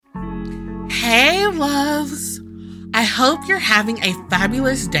Hey loves, I hope you're having a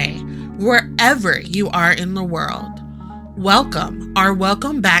fabulous day wherever you are in the world.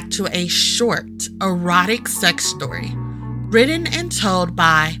 Welcome back to a short erotic sex story written and told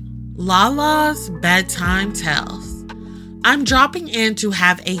by Lala's Bedtime Tales. I'm dropping in to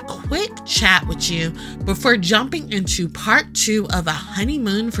have a quick chat with you before jumping into part 2 of A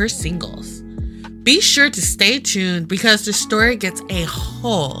Honeymoon for Singles. Be sure to stay tuned because the story gets a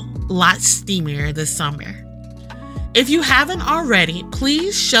whole lot steamier this summer. If you haven't already,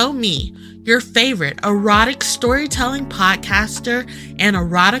 please show me your favorite erotic storytelling podcaster and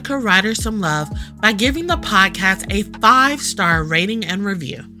erotica writer some love by giving the podcast a 5-star rating and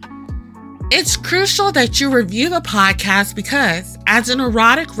review. It's crucial that you review the podcast because, as an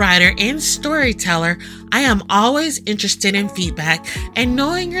erotic writer and storyteller, I am always interested in feedback and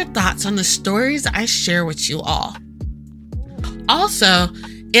knowing your thoughts on the stories I share with you all. Also,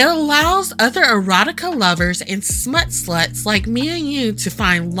 it allows other erotica lovers and smut sluts like me and you to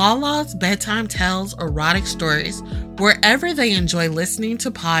find Lala's Bedtime Tales erotic stories wherever they enjoy listening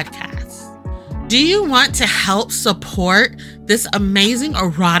to podcasts. Do you want to help support this amazing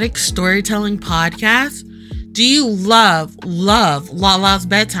erotic storytelling podcast? Do you love Lala's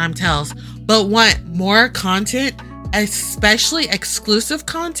Bedtime Tales, but want more content, especially exclusive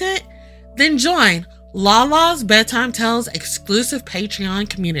content? Then join Lala's Bedtime Tales exclusive Patreon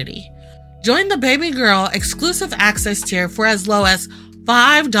community. Join the Baby Girl exclusive access tier for as low as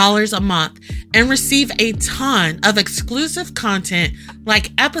 $5 a month and receive a ton of exclusive content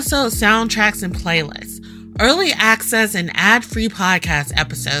like episode soundtracks and playlists, early access and ad-free podcast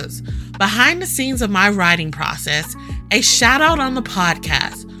episodes, behind the scenes of my writing process, a shout out on the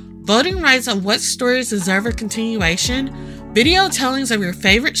podcast, voting rights on what stories deserve a continuation, video tellings of your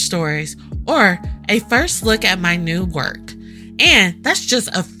favorite stories, or a first look at my new work. And that's just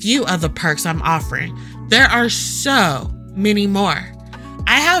a few of the perks I'm offering. There are so many more.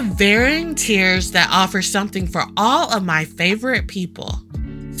 I have varying tiers that offer something for all of my favorite people.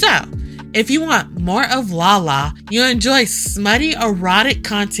 So, if you want more of Lala, you enjoy smutty erotic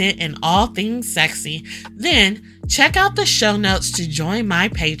content and all things sexy, then check out the show notes to join my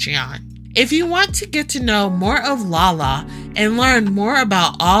Patreon. If you want to get to know more of Lala and learn more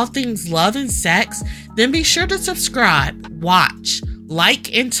about all things love and sex, then be sure to subscribe, watch,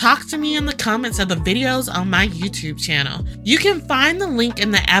 like, and talk to me in the comments of the videos on my YouTube channel. You can find the link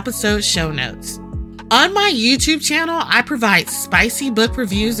in the episode show notes. On my YouTube channel, I provide spicy book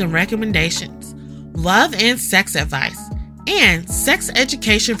reviews and recommendations, love and sex advice, and sex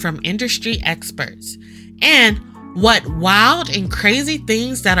education from industry experts, and what wild and crazy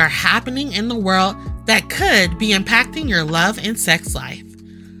things that are happening in the world that could be impacting your love and sex life.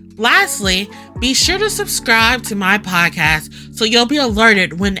 Lastly, be sure to subscribe to my podcast so you'll be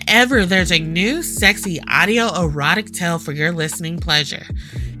alerted whenever there's a new sexy audio erotic tale for your listening pleasure.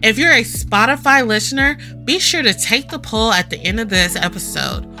 If you're a Spotify listener, be sure to take the poll at the end of this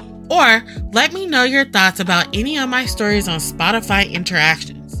episode, or let me know your thoughts about any of my stories on Spotify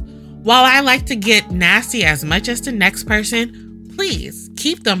interactions. While I like to get nasty as much as the next person, please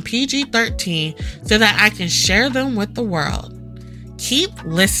keep them PG-13 so that I can share them with the world. Keep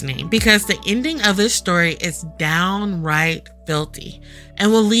listening because the ending of this story is downright filthy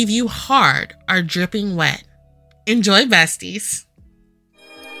and will leave you hard or dripping wet. Enjoy, besties.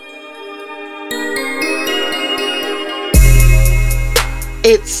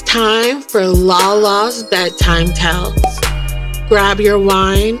 It's time for Lala's Bedtime Tales. Grab your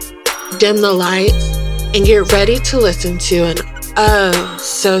wine, dim the lights, and get ready to listen to an oh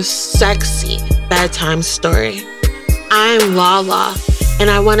so sexy bedtime story. I'm Lala, and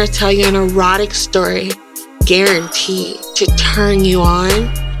I want to tell you an erotic story guaranteed to turn you on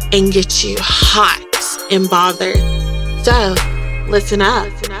and get you hot and bothered. So, listen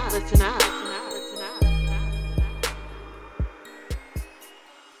up.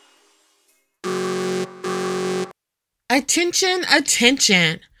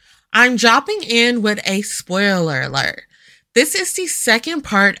 Attention. I'm dropping in with a spoiler alert. This is the second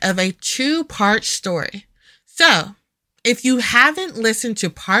part of a 2-part story. So, if you haven't listened to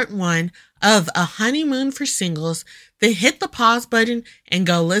part 1 of A Honeymoon for Singles, then hit the pause button and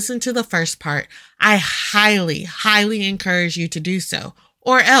go listen to the first part. I highly encourage you to do so,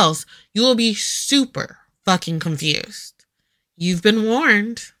 or else you will be super fucking confused. You've been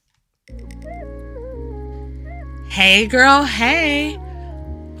warned. Hey girl, hey.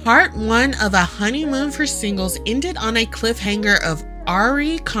 Part 1 of A Honeymoon for Singles ended on a cliffhanger of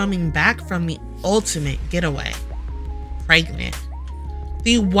Ari coming back from the ultimate getaway, pregnant.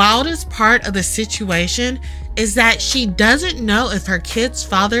 The wildest part of the situation is that she doesn't know if her kid's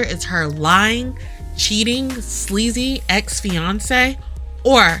father is her lying, cheating, sleazy ex-fiance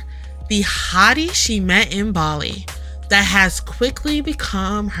or the hottie she met in Bali that has quickly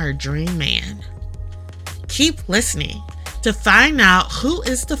become her dream man. Keep listening to find out who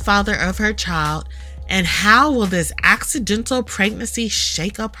is the father of her child and how will this accidental pregnancy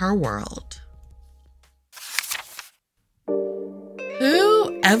shake up her world.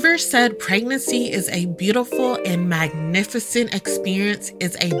 Whoever said pregnancy is a beautiful and magnificent experience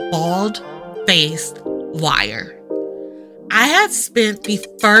is a bald-faced liar. I had spent the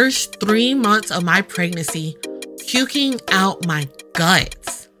first 3 months of my pregnancy puking out my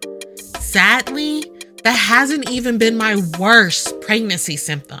guts. Sadly, that hasn't even been my worst pregnancy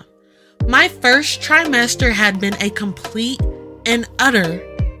symptom. My first trimester had been a complete and utter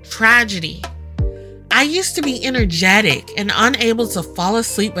tragedy. I used to be energetic and unable to fall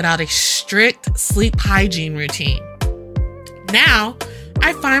asleep without a strict sleep hygiene routine. Now,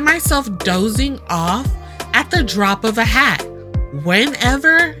 I find myself dozing off at the drop of a hat,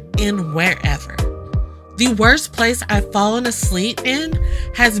 whenever and wherever. The worst place I've fallen asleep in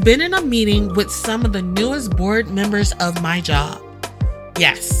has been in a meeting with some of the newest board members of my job.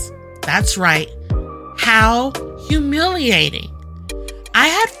 Yes, that's right. How humiliating. I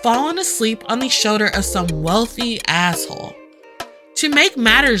had fallen asleep on the shoulder of some wealthy asshole. To make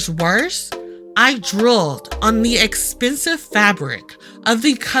matters worse, I drooled on the expensive fabric of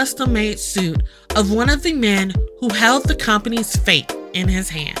the custom-made suit of one of the men who held the company's fate in his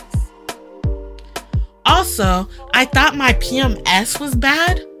hands. Also, I thought my PMS was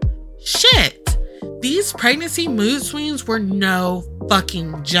bad. Shit, these pregnancy mood swings were no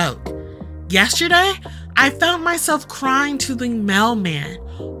fucking joke. Yesterday, I found myself crying to the mailman,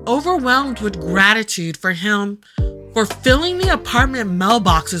 overwhelmed with gratitude for him for filling the apartment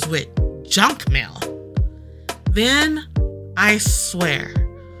mailboxes with junk mail. Then, I swear,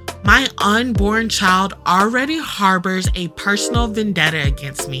 my unborn child already harbors a personal vendetta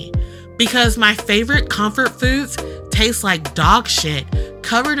against me because my favorite comfort foods taste like dog shit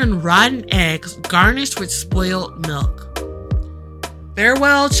covered in rotten eggs garnished with spoiled milk.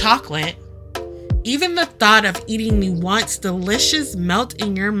 Farewell, chocolate. Even the thought of eating the once delicious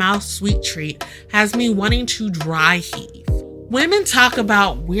melt-in-your-mouth sweet treat has me wanting to dry heave. Women talk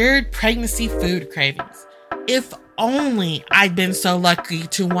about weird pregnancy food cravings. If only I'd been so lucky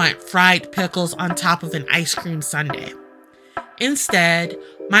to want fried pickles on top of an ice cream sundae. Instead,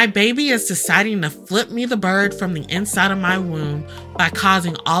 my baby is deciding to flip me the bird from the inside of my womb by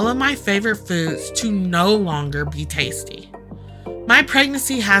causing all of my favorite foods to no longer be tasty. My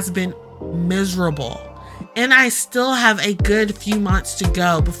pregnancy has been miserable, and I still have a good few months to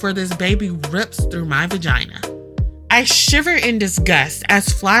go before this baby rips through my vagina. I shiver in disgust as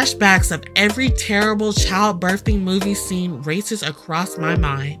flashbacks of every terrible childbirthing movie scene races across my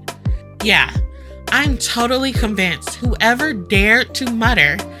mind. Yeah, I'm totally convinced whoever dared to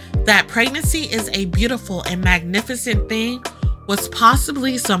mutter that pregnancy is a beautiful and magnificent thing was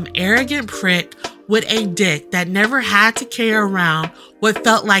possibly some arrogant prick with a dick that never had to carry around what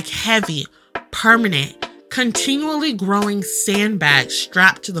felt like heavy, permanent, continually growing sandbags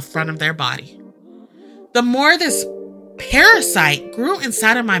strapped to the front of their body. The more this parasite grew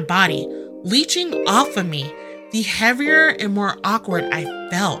inside of my body, leeching off of me, the heavier and more awkward I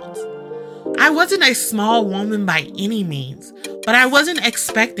felt. I wasn't a small woman by any means, but I wasn't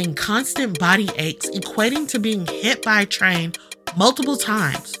expecting constant body aches equating to being hit by a train multiple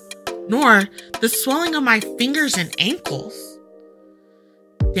times, nor the swelling of my fingers and ankles.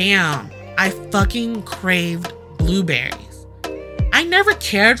 Damn, I fucking craved blueberries. I never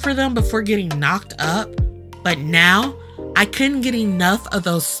cared for them before getting knocked up, but now I couldn't get enough of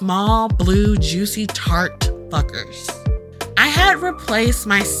those small, blue, juicy, tart fuckers. I had replaced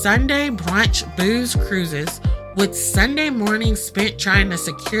my Sunday brunch booze cruises with Sunday mornings spent trying to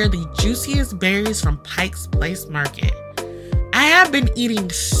secure the juiciest berries from Pike's Place Market. I have been eating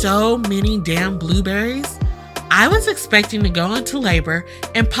so many damn blueberries, I was expecting to go into labor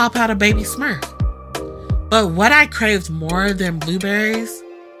and pop out a baby Smurf. But what I craved more than blueberries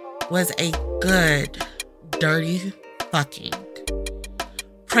was a good, dirty fucking.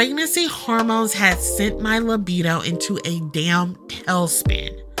 Pregnancy hormones had sent my libido into a damn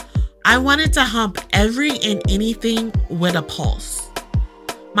tailspin. I wanted to hump every and anything with a pulse.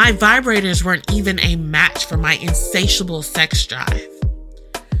 My vibrators weren't even a match for my insatiable sex drive.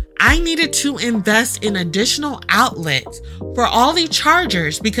 I needed to invest in additional outlets for all the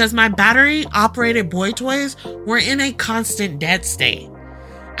chargers because my battery-operated boy toys were in a constant dead state.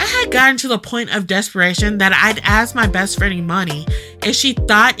 I had gotten to the point of desperation that I'd asked my best friend Imani and she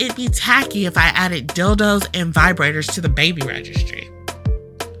thought it'd be tacky if I added dildos and vibrators to the baby registry.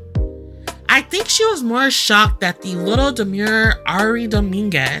 I think she was more shocked that the little demure Ari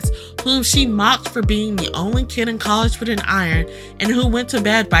Dominguez, whom she mocked for being the only kid in college with an iron and who went to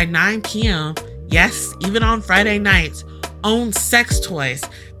bed by 9 p.m., yes, even on Friday nights, owned sex toys,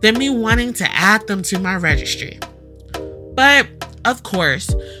 than me wanting to add them to my registry. But, of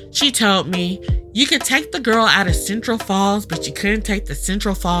course, she told me, you could take the girl out of Central Falls, but you couldn't take the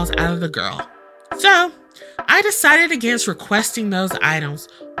Central Falls out of the girl. So, I decided against requesting those items,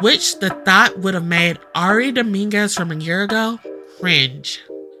 which the thought would have made Ari Dominguez from a year ago cringe.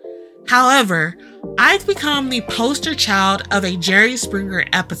 However, I've become the poster child of a Jerry Springer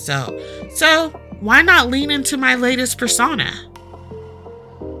episode, so why not lean into my latest persona?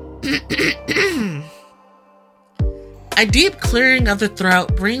 A deep clearing of the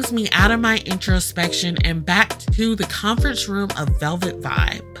throat brings me out of my introspection and back to the conference room of Velvet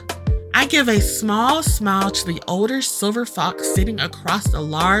Vibe. I give a small smile to the older silver fox sitting across the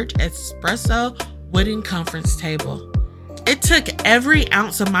large espresso wooden conference table. It took every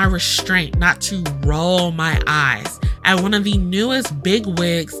ounce of my restraint not to roll my eyes at one of the newest big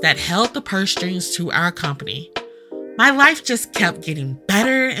wigs that held the purse strings to our company. My life just kept getting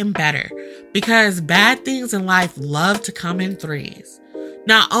better and better because bad things in life love to come in threes.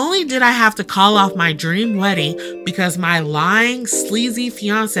 Not only did I have to call off my dream wedding because my lying, sleazy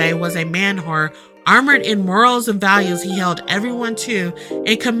fiancé was a man whore armored in morals and values he held everyone to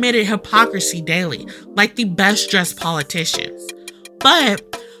and committed hypocrisy daily, like the best-dressed politicians.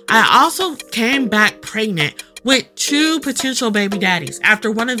 But I also came back pregnant with 2 potential baby daddies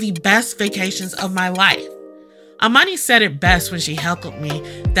after one of the best vacations of my life. Amani said it best when she heckled me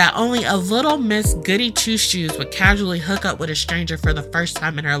that only a little Miss Goody Two-Shoes would casually hook up with a stranger for the first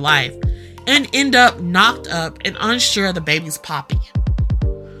time in her life and end up knocked up and unsure of the baby's poppy.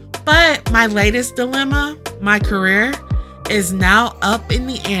 But my latest dilemma, my career, is now up in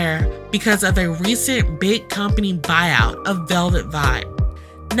the air because of a recent big company buyout of Velvet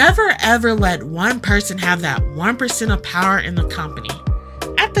Vibe. Never ever let one person have that 1% of power in the company.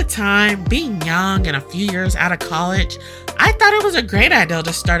 At the time, being young and a few years out of college, I thought it was a great idea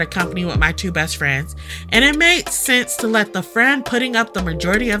to start a company with my 2 best friends, and it made sense to let the friend putting up the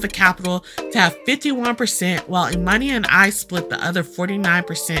majority of the capital to have 51% while Imani and I split the other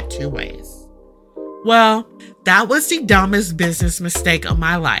 49% 2 ways. Well, that was the dumbest business mistake of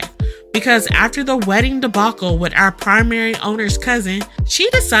my life, because after the wedding debacle with our primary owner's cousin, she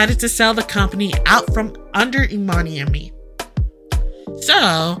decided to sell the company out from under Imani and me.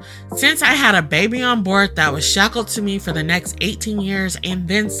 So, since I had a baby on board that was shackled to me for the next 18 years and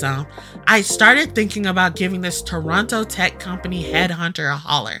then some, I started thinking about giving this Toronto tech company headhunter a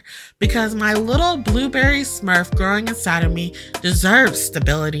holler because my little blueberry smurf growing inside of me deserves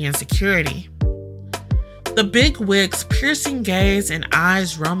stability and security. The big wig's piercing gaze and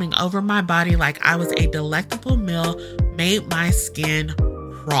eyes roaming over my body like I was a delectable meal made my skin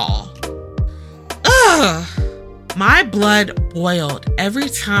crawl. Ugh! My blood boiled every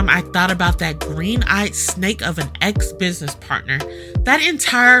time I thought about that green-eyed snake of an ex-business partner. That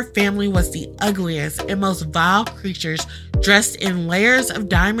entire family was the ugliest and most vile creatures dressed in layers of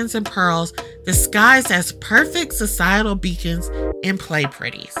diamonds and pearls, disguised as perfect societal beacons and play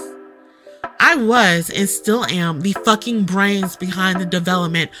pretties. I was and still am the fucking brains behind the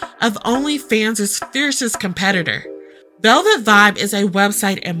development of OnlyFans' fiercest competitor. Velvet Vibe is a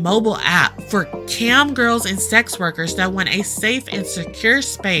website and mobile app for cam girls and sex workers that want a safe and secure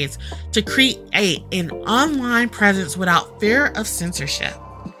space to create an online presence without fear of censorship.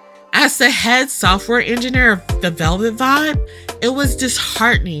 As the head software engineer of the Velvet Vibe, it was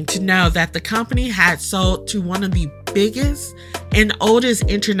disheartening to know that the company had sold to one of the biggest and oldest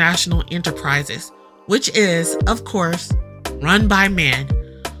international enterprises, which is, of course, run by men,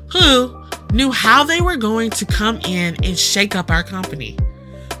 who knew how they were going to come in and shake up our company.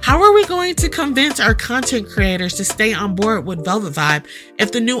 How are we going to convince our content creators to stay on board with Velvet Vibe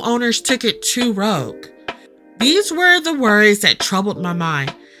if the new owners took it too rogue? These were the worries that troubled my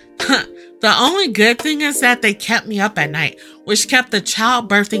mind. The only good thing is that they kept me up at night, which kept the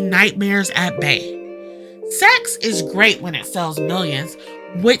childbirthing nightmares at bay. Sex is great when it sells millions,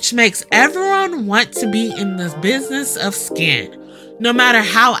 which makes everyone want to be in the business of skin, no matter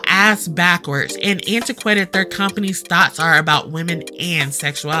how ass backwards and antiquated their company's thoughts are about women and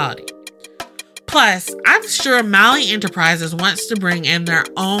sexuality. Plus, I'm sure Mali Enterprises wants to bring in their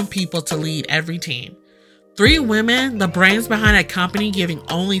own people to lead every team. 3 women, the brains behind a company giving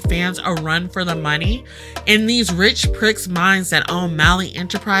OnlyFans a run for the money, in these rich pricks' minds that own Mali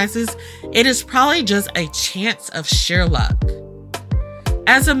Enterprises, it is probably just a chance of sheer luck.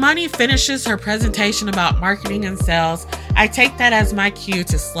 As Amani finishes her presentation about marketing and sales, I take that as my cue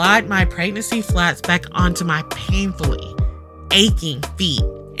to slide my pregnancy flats back onto my painfully aching feet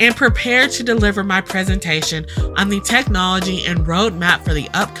and prepare to deliver my presentation on the technology and roadmap for the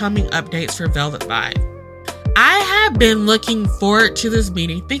upcoming updates for Velvet Vibe. I had been looking forward to this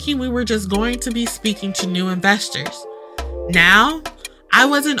meeting, thinking we were just going to be speaking to new investors. Now, I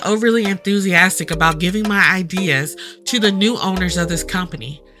wasn't overly enthusiastic about giving my ideas to the new owners of this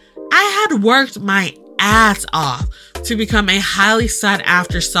company. I had worked my ass off to become a highly sought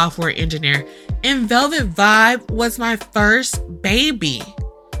after software engineer, and Velvet Vibe was my first baby.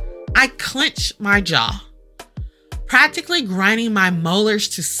 I clenched my jaw, practically grinding my molars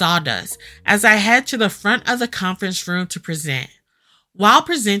to sawdust as I head to the front of the conference room to present. While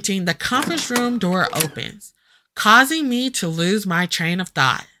presenting, the conference room door opens, causing me to lose my train of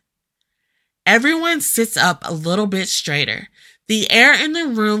thought. Everyone sits up a little bit straighter, the air in the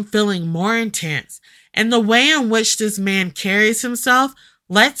room feeling more intense, and the way in which this man carries himself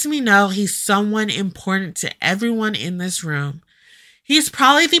lets me know he's someone important to everyone in this room. He's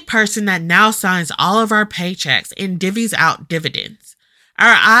probably the person that now signs all of our paychecks and divvies out dividends.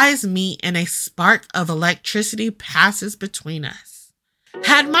 Our eyes meet and a spark of electricity passes between us.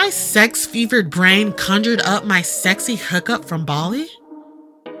 Had my sex-fevered brain conjured up my sexy hookup from Bali?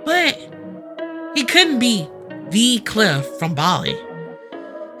 But he couldn't be the Cliff from Bali.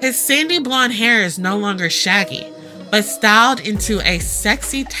 His sandy blonde hair is no longer shaggy, but styled into a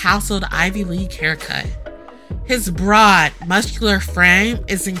sexy tousled Ivy League haircut. His broad, muscular frame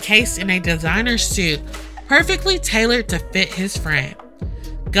is encased in a designer suit perfectly tailored to fit his frame.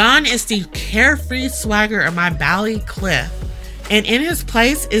 Gone is the carefree swagger of my Bali Cliff, and in his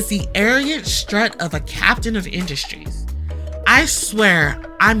place is the arrogant strut of a captain of industries. I swear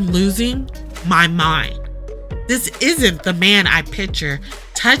I'm losing my mind. This isn't the man I picture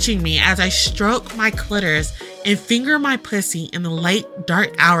touching me as I stroke my clitoris and finger my pussy in the late,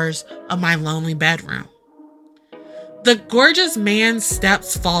 dark hours of my lonely bedroom. The gorgeous man's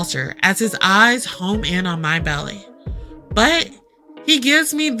steps falter as his eyes home in on my belly. But he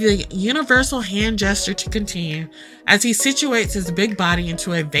gives me the universal hand gesture to continue as he situates his big body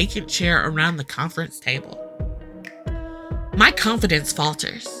into a vacant chair around the conference table. My confidence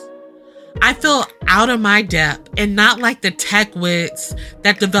falters. I feel out of my depth and not like the tech wigs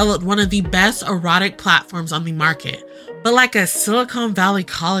that developed one of the best erotic platforms on the market, but like a Silicon Valley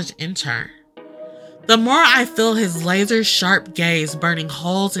college intern. The more I feel his laser-sharp gaze burning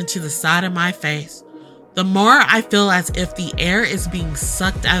holes into the side of my face, the more I feel as if the air is being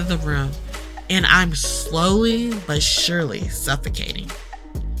sucked out of the room and I'm slowly but surely suffocating.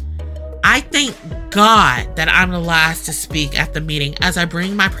 I thank God that I'm the last to speak at the meeting as I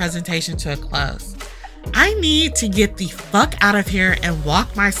bring my presentation to a close. I need to get the fuck out of here and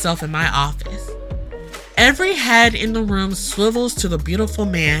walk myself in my office. Every head in the room swivels to the beautiful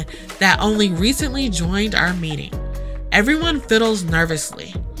man that only recently joined our meeting. Everyone fiddles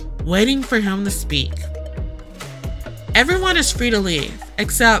nervously, waiting for him to speak. Everyone is free to leave,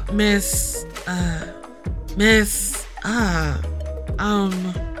 except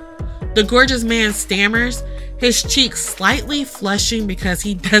The gorgeous man stammers, his cheeks slightly flushing because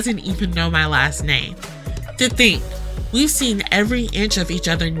he doesn't even know my last name. To think, we've seen every inch of each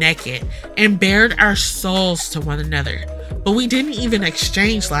other naked and bared our souls to one another, but we didn't even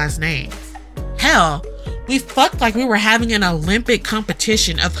exchange last names. Hell, we fucked like we were having an Olympic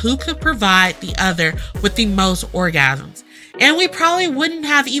competition of who could provide the other with the most orgasms. And we probably wouldn't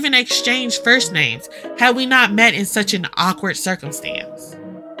have even exchanged first names had we not met in such an awkward circumstance.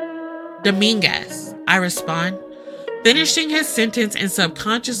 Dominguez, I respond, finishing his sentence and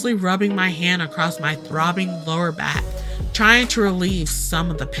subconsciously rubbing my hand across my throbbing lower back, trying to relieve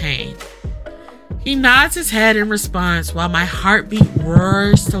some of the pain. He nods his head in response while my heartbeat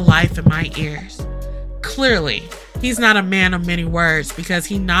roars to life in my ears. Clearly, he's not a man of many words because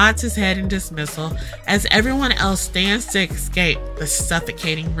he nods his head in dismissal as everyone else stands to escape the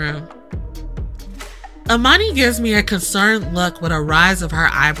suffocating room. Amani gives me a concerned look with a rise of her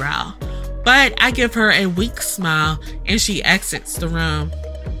eyebrow, but I give her a weak smile and she exits the room.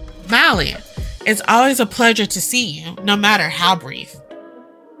 Mally, it's always a pleasure to see you, no matter how brief.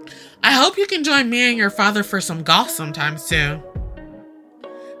 I hope you can join me and your father for some golf sometime soon.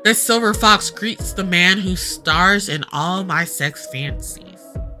 The silver fox greets the man who stars in all my sex fantasies.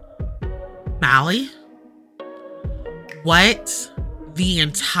 Mally? What the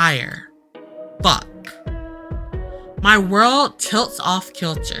entire fuck? My world tilts off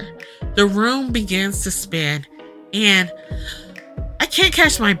kilter. The room begins to spin, and I can't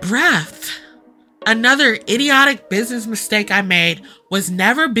catch my breath. Another idiotic business mistake I made was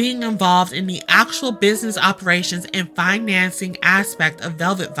never being involved in the actual business operations and financing aspect of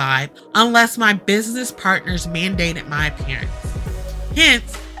Velvet Vibe unless my business partners mandated my appearance.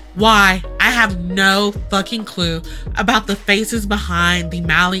 Hence, why I have no fucking clue about the faces behind the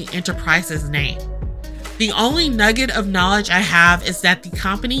Mali Enterprises name. The only nugget of knowledge I have is that the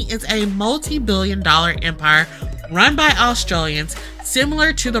company is a multi-billion-dollar empire run by Australians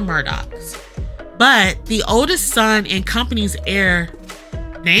similar to the Murdochs. But the oldest son and company's heir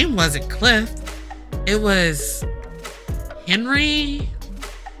name wasn't Cliff. It was Henry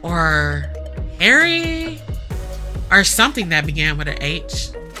or Harry or something that began with an H.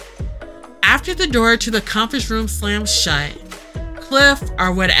 After the door to the conference room slams shut, Cliff,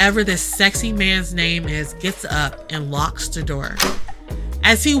 or whatever this sexy man's name is, gets up and locks the door.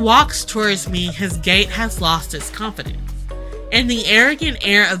 As he walks towards me, his gait has lost its confidence, and the arrogant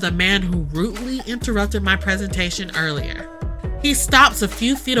air of the man who rudely interrupted my presentation earlier. He stops a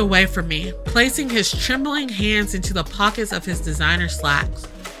few feet away from me, placing his trembling hands into the pockets of his designer slacks,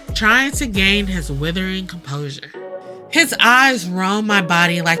 trying to gain his withering composure. His eyes roam my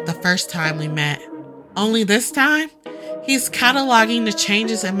body like the first time we met. Only this time, he's cataloging the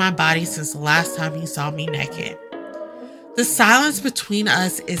changes in my body since the last time he saw me naked. The silence between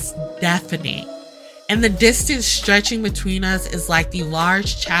us is deafening, and the distance stretching between us is like the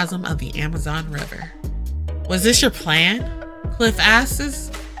large chasm of the Amazon River. Was this your plan? Cliff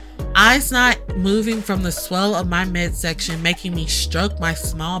asks, eyes not moving from the swell of my midsection, making me stroke my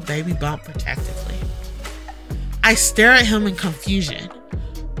small baby bump protectively. I stare at him in confusion,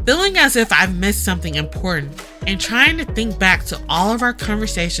 feeling as if I've missed something important and trying to think back to all of our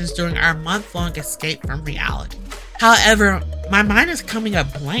conversations during our month-long escape from reality. However, my mind is coming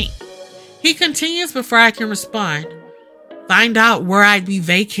up blank. He continues before I can respond. Find out where I'd be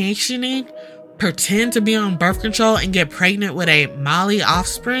vacationing, pretend to be on birth control, and get pregnant with a Mali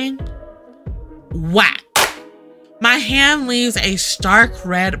offspring? Whack! My hand leaves a stark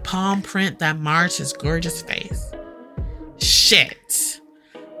red palm print that mars his gorgeous face. Shit.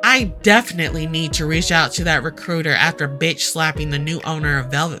 I definitely need to reach out to that recruiter after bitch slapping the new owner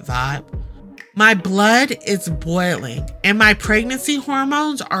of Velvet Vibe. My blood is boiling and my pregnancy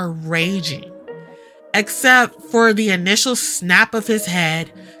hormones are raging. Except for the initial snap of his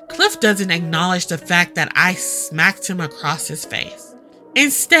head, Cliff doesn't acknowledge the fact that I smacked him across his face.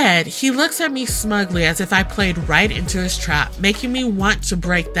 Instead, he looks at me smugly as if I played right into his trap, making me want to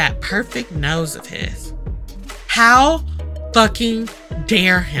break that perfect nose of his. How fucking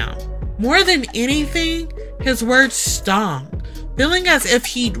dare him? More than anything, his words stung, feeling as if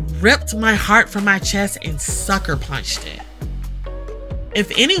he'd ripped my heart from my chest and sucker punched it. If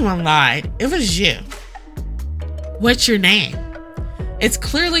anyone lied, it was you. What's your name? It's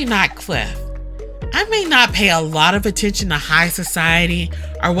clearly not Cliff. I may not pay a lot of attention to high society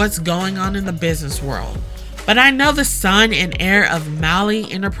or what's going on in the business world, but I know the son and heir of Mali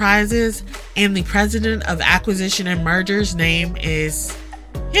Enterprises and the president of acquisition and mergers name is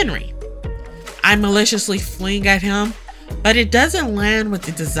Henry. I maliciously fling at him, but it doesn't land with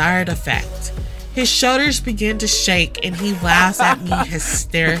the desired effect. His shoulders begin to shake and he laughs at me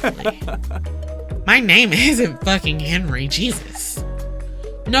hysterically. My name isn't fucking Henry, Jesus.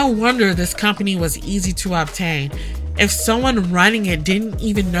 No wonder this company was easy to obtain if someone running it didn't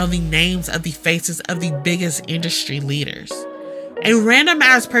even know the names of the faces of the biggest industry leaders. A random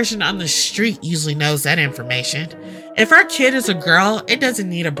ass person on the street usually knows that information. If our kid is a girl, it doesn't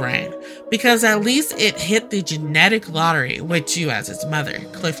need a brain, because at least it hit the genetic lottery with you as its mother,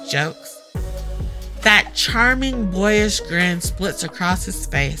 Cliff jokes. That charming boyish grin splits across his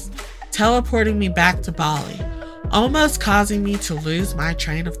face, teleporting me back to Bali, almost causing me to lose my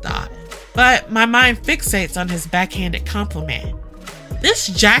train of thought. But my mind fixates on his backhanded compliment. This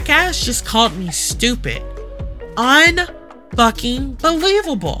jackass just called me stupid. Unfucking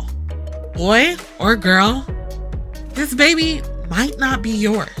believable. Boy or girl, this baby might not be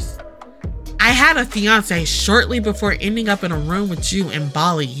yours. I had a fiance shortly before ending up in a room with you in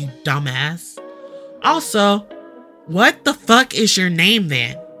Bali, you dumbass. Also, what the fuck is your name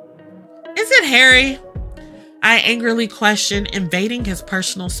then? Is it Harry? I angrily questioned, invading his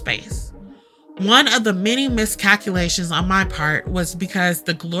personal space. One of the many miscalculations on my part was because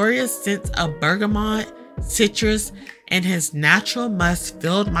the glorious scents of bergamot, citrus, and his natural musk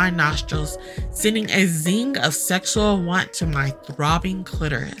filled my nostrils, sending a zing of sexual want to my throbbing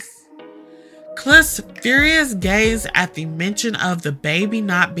clitoris. Cliff's furious gaze at the mention of the baby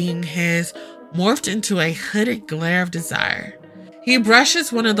not being his morphed into a hooded glare of desire. He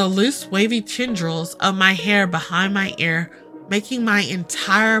brushes one of the loose, wavy tendrils of my hair behind my ear, making my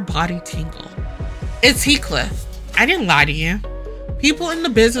entire body tingle. It's Heathcliff. I didn't lie to you. People in the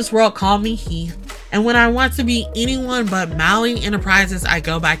business world call me Heath, and when I want to be anyone but Malley Enterprises, I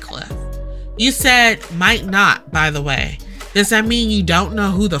go by Cliff. You said might not, by the way. Does that mean you don't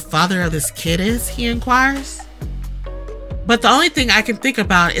know who the father of this kid is? He inquires. But the only thing I can think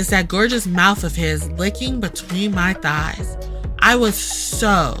about is that gorgeous mouth of his licking between my thighs. I was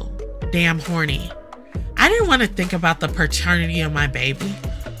so damn horny. I didn't want to think about the paternity of my baby.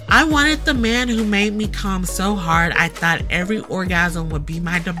 I wanted the man who made me come so hard I thought every orgasm would be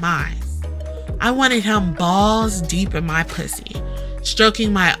my demise. I wanted him balls deep in my pussy,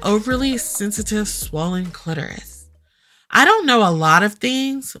 stroking my overly sensitive, swollen clitoris. I don't know a lot of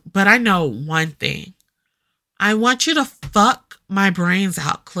things, but I know one thing. I want you to fuck my brains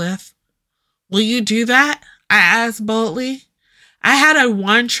out, Cliff. Will you do that? I asked boldly. I had a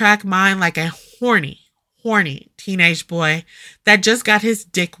one-track mind like a horny teenage boy that just got his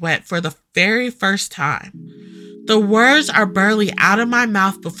dick wet for the very first time. The words are barely out of my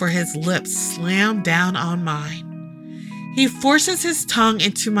mouth before his lips slam down on mine. He forces his tongue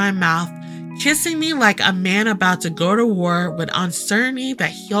into my mouth, kissing me like a man about to go to war with uncertainty that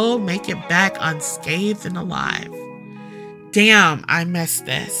he'll make it back unscathed and alive. Damn, I missed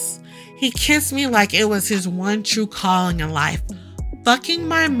this. He kissed me like it was his one true calling in life, fucking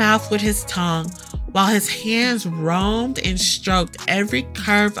my mouth with his tongue while his hands roamed and stroked every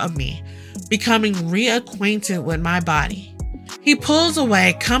curve of me, becoming reacquainted with my body. He pulls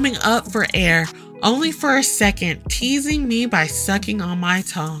away, coming up for air, only for a second, teasing me by sucking on my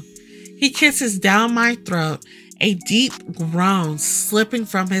tongue. He kisses down my throat, a deep groan slipping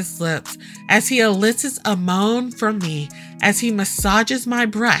from his lips as he elicits a moan from me as he massages my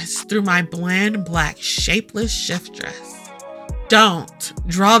breasts through my bland black shapeless shift dress. Don't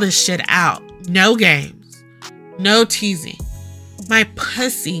draw this shit out. No games. No teasing. My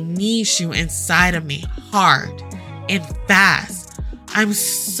pussy needs you inside of me hard and fast. I'm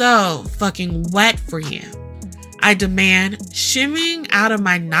so fucking wet for you. I demand, shimmying out of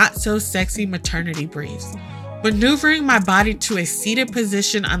my not-so-sexy maternity briefs, maneuvering my body to a seated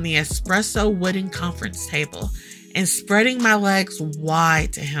position on the espresso wooden conference table and spreading my legs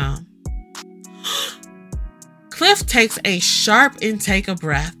wide to him. Cliff takes a sharp intake of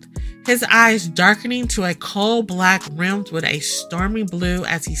breath, his eyes darkening to a coal black rimmed with a stormy blue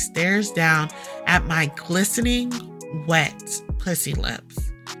as he stares down at my glistening, wet pussy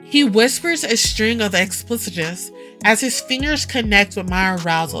lips. He whispers a string of explicitives as his fingers connect with my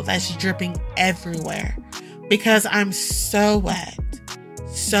arousal that's dripping everywhere because I'm so wet,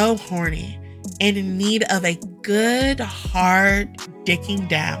 so horny, and in need of a good, hard dicking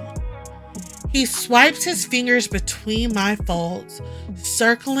down. He swipes his fingers between my folds,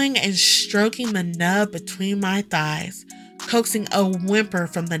 circling and stroking the nub between my thighs, coaxing a whimper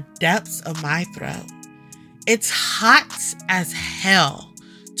from the depths of my throat. It's hot as hell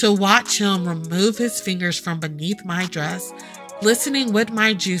to watch him remove his fingers from beneath my dress, glistening with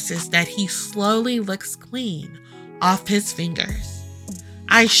my juices that he slowly licks clean off his fingers.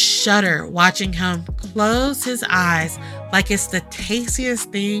 I shudder watching him close his eyes like it's the tastiest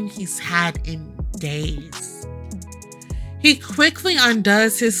thing he's had in days. He quickly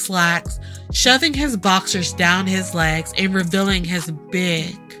undoes his slacks, shoving his boxers down his legs and revealing his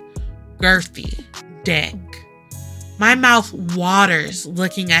big, girthy dick. My mouth waters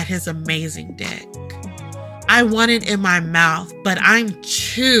looking at his amazing dick. I want it in my mouth, but I'm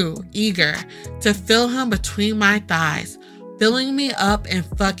too eager to feel him between my thighs, filling me up and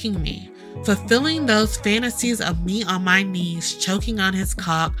fucking me. Fulfilling those fantasies of me on my knees choking on his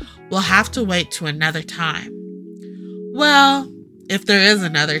cock will have to wait to another time. Well, if there is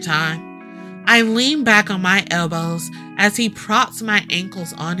another time. I lean back on my elbows as he props my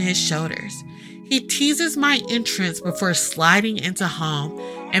ankles on his shoulders. He teases my entrance before sliding into home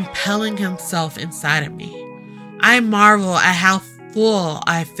and impelling himself inside of me. I marvel at how full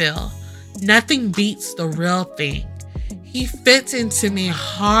I feel. Nothing beats the real thing. He fits into me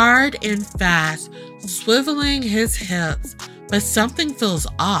hard and fast, swiveling his hips, but something feels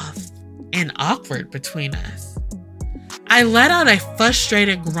off and awkward between us. I let out a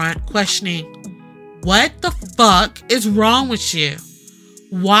frustrated grunt, questioning, "What the fuck is wrong with you?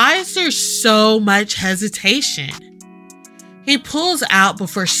 Why is there so much hesitation?" He pulls out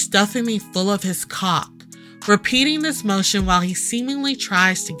before stuffing me full of his cock, repeating this motion while he seemingly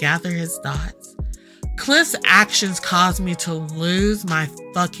tries to gather his thoughts. Cliff's actions cause me to lose my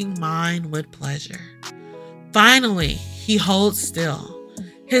fucking mind with pleasure. Finally, he holds still,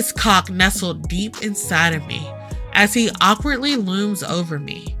 his cock nestled deep inside of me as he awkwardly looms over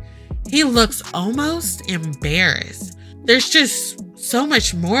me. He looks almost embarrassed, There's just so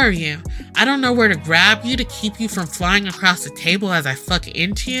much more of you. I don't know where to grab you to keep you from flying across the table as I fuck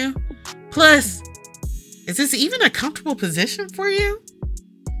into you. Plus, is this even a comfortable position for you?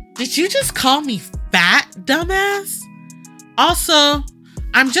 Did you just call me fat, dumbass? Also,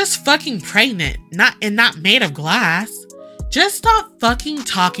 I'm just fucking pregnant, not made of glass. Just stop fucking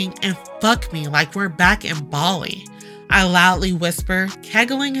talking and fuck me like we're back in Bali. I loudly whisper,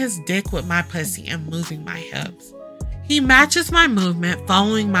 kegling his dick with my pussy and moving my hips. He matches my movement,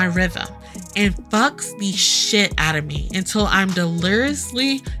 following my rhythm, and fucks the shit out of me until I'm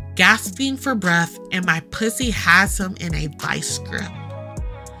deliriously gasping for breath and my pussy has him in a vice grip.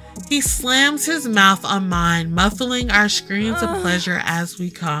 He slams his mouth on mine, muffling our screams of pleasure as we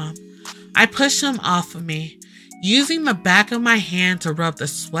come. I push him off of me, using the back of my hand to rub the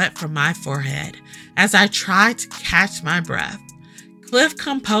sweat from my forehead as I try to catch my breath. Cliff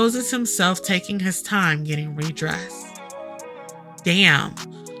composes himself, taking his time getting redressed. Damn,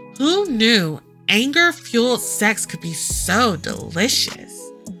 who knew anger-fueled sex could be so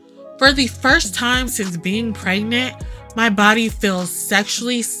delicious? For the first time since being pregnant, my body feels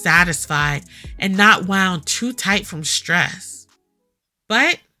sexually satisfied and not wound too tight from stress.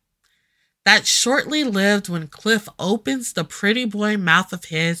 But that's shortly lived when Cliff opens the pretty boy mouth of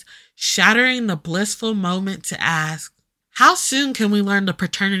his, shattering the blissful moment to ask, how soon can we learn the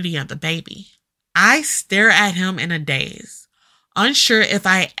paternity of the baby? I stare at him in a daze, unsure if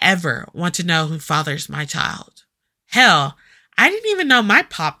I ever want to know who fathers my child. Hell, I didn't even know my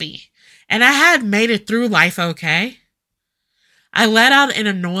poppy, and I had made it through life okay. I let out an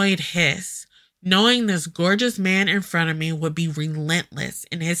annoyed hiss, knowing this gorgeous man in front of me would be relentless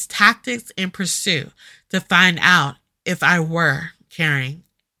in his tactics in pursuit to find out if I were carrying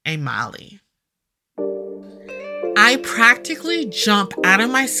a Molly. I practically jump out of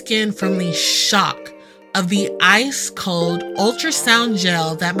my skin from the shock of the ice-cold ultrasound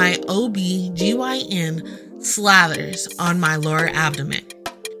gel that my OB/GYN slathers on my lower abdomen.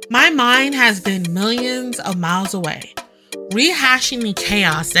 My mind has been millions of miles away, rehashing the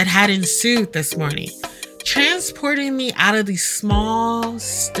chaos that had ensued this morning, transporting me out of the small,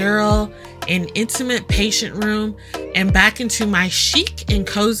 sterile, and intimate patient room and back into my chic and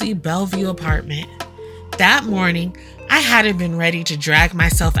cozy Bellevue apartment. That morning, I hadn't been ready to drag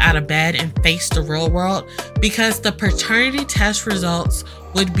myself out of bed and face the real world because the paternity test results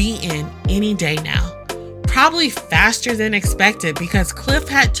would be in any day now. Probably faster than expected because Cliff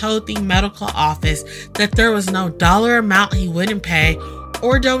had told the medical office that there was no dollar amount he wouldn't pay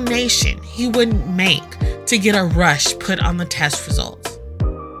or donation he wouldn't make to get a rush put on the test results.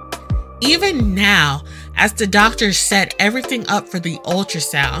 Even now, as the doctor set everything up for the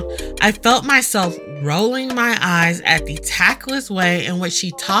ultrasound, I felt myself rolling my eyes at the tactless way in which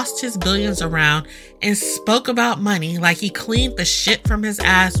he tossed his billions around and spoke about money like he cleaned the shit from his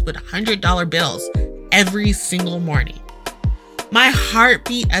ass with $100 bills every single morning. My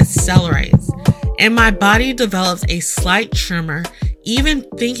heartbeat accelerates and my body develops a slight tremor even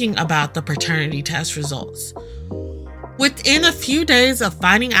thinking about the paternity test results. Within a few days of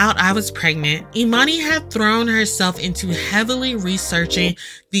finding out I was pregnant, Imani had thrown herself into heavily researching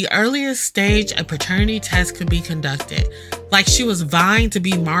the earliest stage a paternity test could be conducted, like she was vying to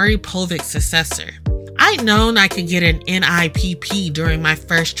be Mari Povic's successor. I'd known I could get an NIPP during my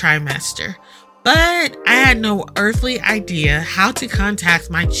first trimester, but I had no earthly idea how to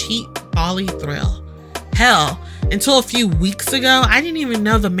contact my cheap Bali thrill. Hell, until a few weeks ago, I didn't even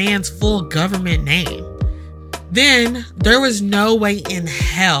know the man's full government name. Then, there was no way in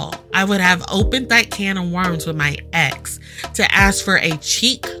hell I would have opened that can of worms with my ex to ask for a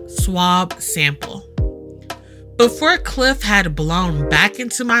cheek swab sample. Before Cliff had blown back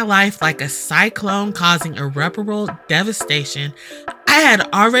into my life like a cyclone causing irreparable devastation, I had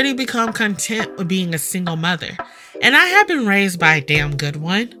already become content with being a single mother, and I had been raised by a damn good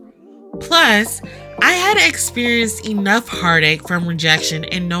one. Plus, I had experienced enough heartache from rejection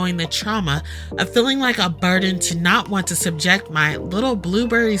and knowing the trauma of feeling like a burden to not want to subject my little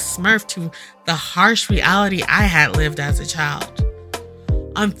blueberry smurf to the harsh reality I had lived as a child.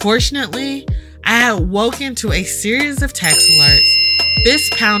 Unfortunately, I had woken to a series of text alerts,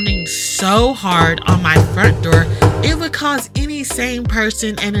 fist pounding so hard on my front door it would cause any sane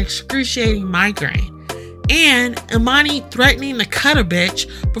person an excruciating migraine. And Imani threatening to cut a bitch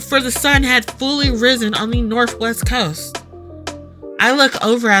before the sun had fully risen on the northwest coast. I look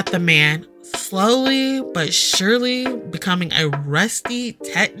over at the man, slowly but surely becoming a rusty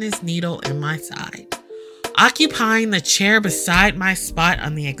tetanus needle in my side, occupying the chair beside my spot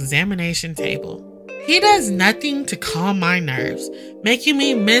on the examination table. He does nothing to calm my nerves, making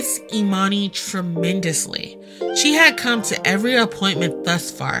me miss Imani tremendously. She had come to every appointment thus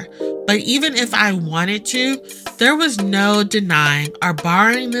far, but even if I wanted to, there was no denying or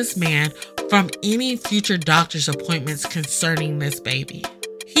barring this man from any future doctor's appointments concerning this baby.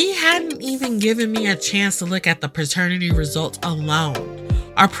 He hadn't even given me a chance to look at the paternity results alone,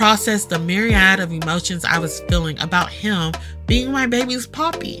 or process the myriad of emotions I was feeling about him being my baby's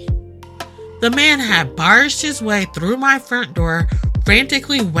papi. The man had barged his way through my front door,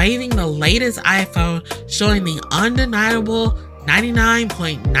 frantically waving the latest iPhone, showing the undeniable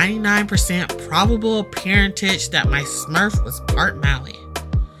 99.99% probable parentage that my Smurf was part Mally.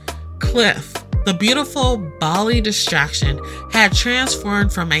 Cliff, the beautiful Bali distraction, had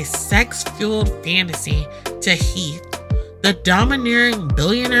transformed from a sex-fueled fantasy to Heath, the domineering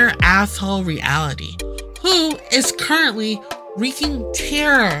billionaire asshole reality, who is currently wreaking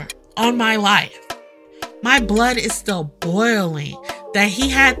terror on my life. My blood is still boiling that he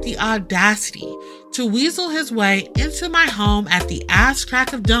had the audacity to weasel his way into my home at the ass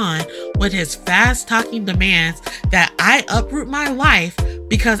crack of dawn with his fast-talking demands that I uproot my life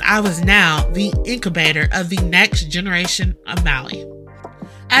because I was now the incubator of the next generation of Mally.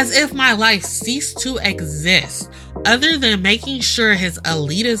 As if my life ceased to exist, other than making sure his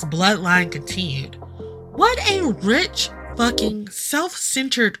elitist bloodline continued. What a rich, fucking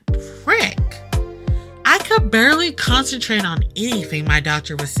self-centered prick. I could barely concentrate on anything my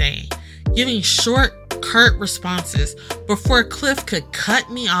doctor was saying, giving short, curt responses before Cliff could cut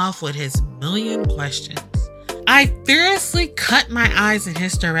me off with his million questions. I furiously cut my eyes in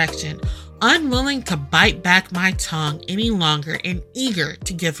his direction, unwilling to bite back my tongue any longer and eager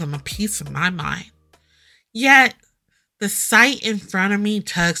to give him a piece of my mind. Yet, the sight in front of me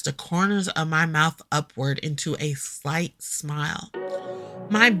tugs the corners of my mouth upward into a slight smile.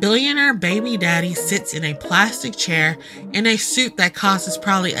 My billionaire baby daddy sits in a plastic chair in a suit that costs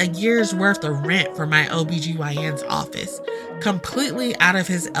probably a year's worth of rent for my OBGYN's office, completely out of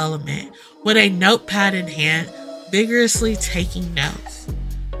his element, with a notepad in hand, vigorously taking notes.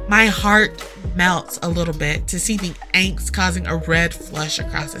 My heart melts a little bit to see the angst causing a red flush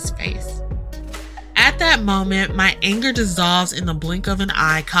across his face. At that moment, my anger dissolves in the blink of an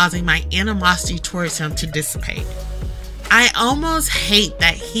eye, causing my animosity towards him to dissipate. I almost hate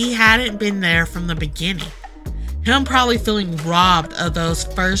that he hadn't been there from the beginning. Him probably feeling robbed of those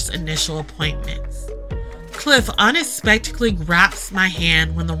first initial appointments. Cliff unexpectedly grasps my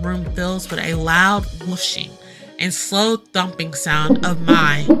hand when the room fills with a loud whooshing and slow thumping sound of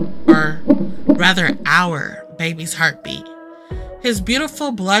my, or rather our, baby's heartbeat. His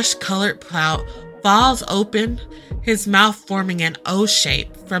beautiful blush-colored pout falls open, his mouth forming an O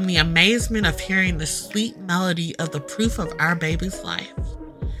shape from the amazement of hearing the sweet melody of the proof of our baby's life.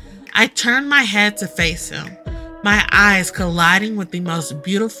 I turn my head to face him, my eyes colliding with the most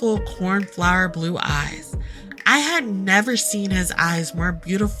beautiful cornflower blue eyes. I had never seen his eyes more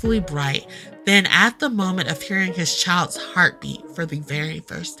beautifully bright than at the moment of hearing his child's heartbeat for the very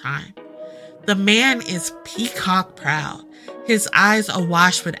first time. The man is peacock proud, his eyes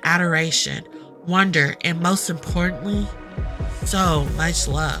awash with adoration, wonder, and most importantly, so much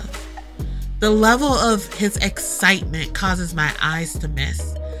love. The level of his excitement causes my eyes to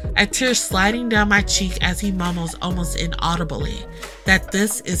miss, a tear sliding down my cheek as he mumbles almost inaudibly that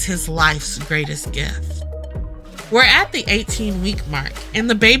this is his life's greatest gift. We're at the 18-week mark, and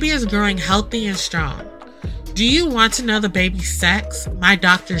the baby is growing healthy and strong. Do you want to know the baby's sex? My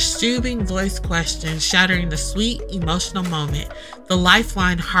doctor's soothing voice questions, shattering the sweet, emotional moment, the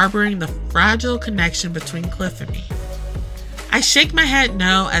lifeline harboring the fragile connection between Cliff and me. I shake my head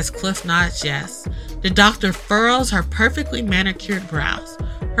no as Cliff nods yes. The doctor furrows her perfectly manicured brows.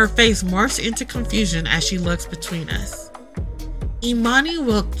 Her face morphs into confusion as she looks between us. Imani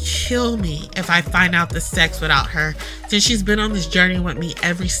will kill me if I find out the sex without her, since she's been on this journey with me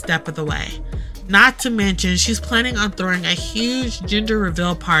every step of the way. Not to mention, she's planning on throwing a huge gender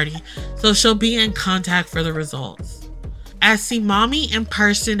reveal party, so she'll be in contact for the results. As see mommy in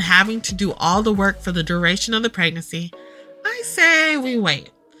person having to do all the work for the duration of the pregnancy, I say we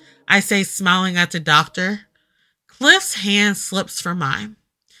wait. I say, smiling at the doctor. Cliff's hand slips from mine,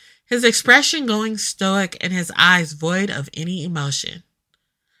 his expression going stoic and his eyes void of any emotion.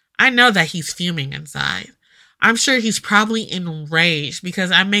 I know that he's fuming inside. I'm sure he's probably enraged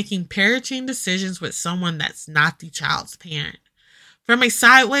because I'm making parenting decisions with someone that's not the child's parent. From a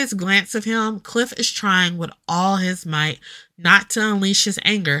sideways glance of him, Cliff is trying with all his might not to unleash his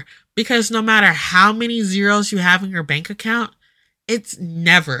anger, because no matter how many zeros you have in your bank account, it's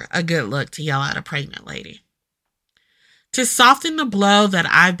never a good look to yell at a pregnant lady. To soften the blow that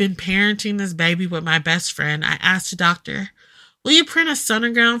I've been parenting this baby with my best friend, I asked the doctor, "Will you print a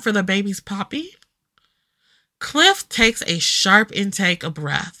sonogram for the baby's poppy?" Cliff takes a sharp intake of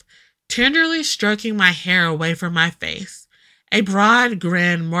breath, tenderly stroking my hair away from my face, a broad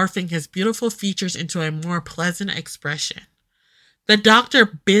grin morphing his beautiful features into a more pleasant expression. The doctor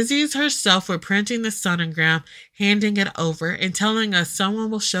busies herself with printing the sonogram, handing it over, and telling us someone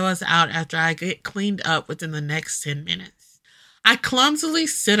will show us out after I get cleaned up within the next 10 minutes. I clumsily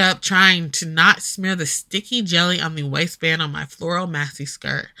sit up, trying to not smear the sticky jelly on the waistband on my floral maxi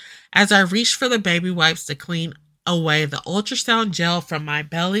skirt as I reach for the baby wipes to clean away the ultrasound gel from my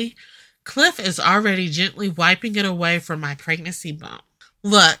belly. Cliff is already gently wiping it away from my pregnancy bump.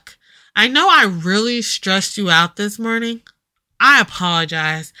 "Look, I know I really stressed you out this morning. I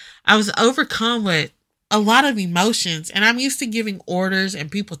apologize. I was overcome with a lot of emotions, and I'm used to giving orders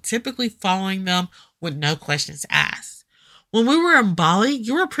and people typically following them with no questions asked. When we were in Bali,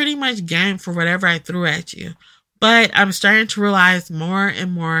 you were pretty much game for whatever I threw at you, but I'm starting to realize more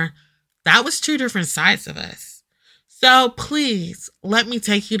and more that was two different sides of us. So please, let me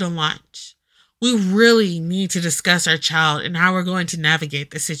take you to lunch. We really need to discuss our child and how we're going to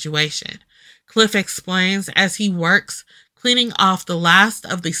navigate the situation," Cliff explains as he works, cleaning off the last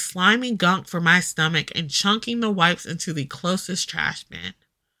of the slimy gunk from my stomach and chunking the wipes into the closest trash bin.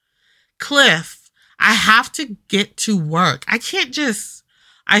 "Cliff, I have to get to work. I can't just..."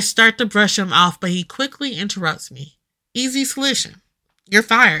 I start to brush him off, but he quickly interrupts me. "Easy solution. You're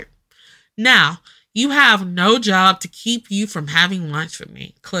fired. Now, you have no job to keep you from having lunch with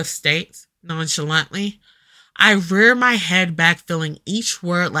me," Cliff states nonchalantly. I rear my head back, feeling each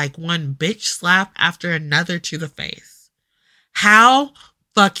word like one bitch slap after another to the face. How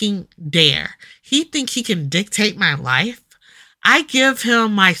fucking dare he think he can dictate my life? I give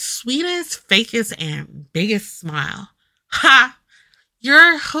him my sweetest, fakest, and biggest smile. "Ha!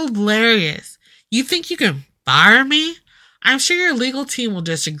 You're hilarious. You think you can fire me? I'm sure your legal team will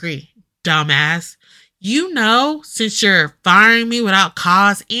disagree, dumbass. You know, since you're firing me without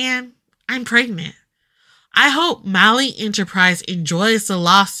cause and I'm pregnant. I hope Mali Enterprise enjoys the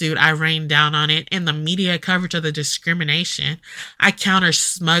lawsuit I rained down on it and the media coverage of the discrimination," I counter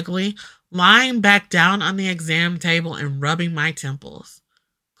smugly, lying back down on the exam table and rubbing my temples.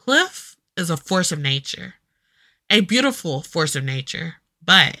 Cliff is a force of nature. A beautiful force of nature.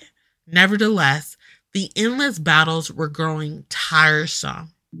 But, nevertheless, the endless battles were growing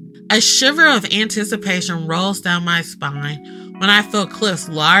tiresome. A shiver of anticipation rolls down my spine when I feel Cliff's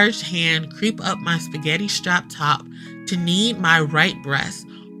large hand creep up my spaghetti-strapped top to knead my right breast,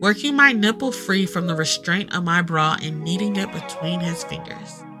 working my nipple free from the restraint of my bra and kneading it between his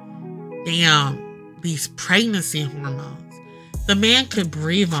fingers. Damn, these pregnancy hormones. The man could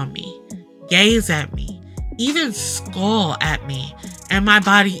breathe on me, gaze at me, even scowl at me, and my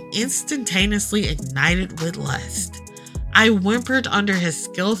body instantaneously ignited with lust. I whimpered under his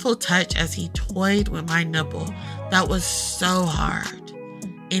skillful touch as he toyed with my nipple that was so hard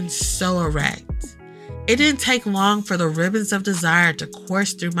and so erect. It didn't take long for the ribbons of desire to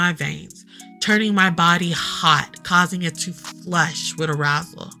course through my veins, turning my body hot, causing it to flush with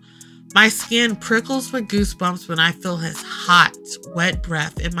arousal. My skin prickles with goosebumps when I feel his hot, wet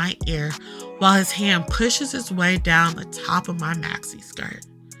breath in my ear while his hand pushes its way down the top of my maxi skirt.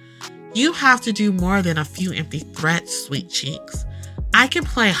 You have to do more than a few empty threats, sweet cheeks. I can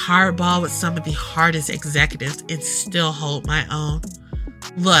play hardball with some of the hardest executives and still hold my own.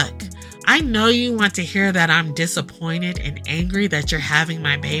 Look, I know you want to hear that I'm disappointed and angry that you're having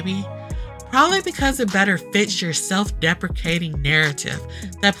my baby. Probably because it better fits your self-deprecating narrative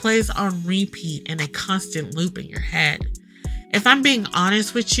that plays on repeat in a constant loop in your head. If I'm being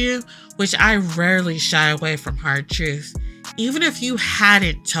honest with you, which I rarely shy away from hard truths, even if you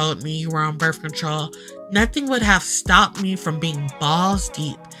hadn't told me you were on birth control, nothing would have stopped me from being balls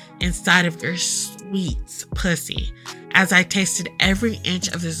deep inside of your sweet pussy as I tasted every inch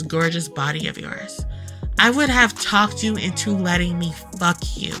of this gorgeous body of yours. I would have talked you into letting me fuck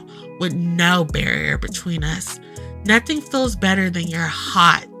you with no barrier between us. Nothing feels better than your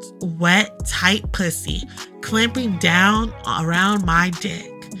hot, wet, tight pussy clamping down around my dick.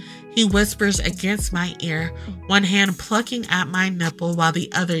 He whispers against my ear, one hand plucking at my nipple while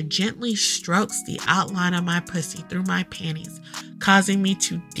the other gently strokes the outline of my pussy through my panties, causing me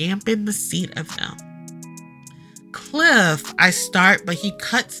to dampen the seat of them. "Cliff," I start, but he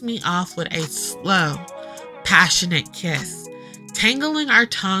cuts me off with a slow, passionate kiss, tangling our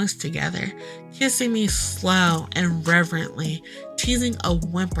tongues together, kissing me slow and reverently, teasing a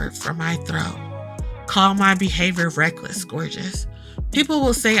whimper from my throat. Call my behavior reckless, gorgeous. People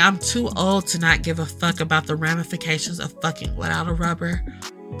will say I'm too old to not give a fuck about the ramifications of fucking without a rubber,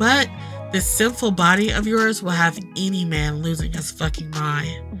 but this sinful body of yours will have any man losing his fucking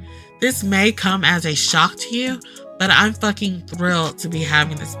mind. This may come as a shock to you, but I'm fucking thrilled to be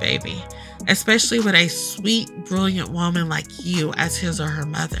having this baby, especially with a sweet, brilliant woman like you as his or her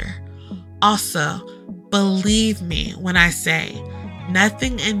mother. Also, believe me when I say,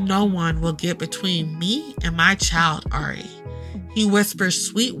 nothing and no one will get between me and my child, Ari. He whispers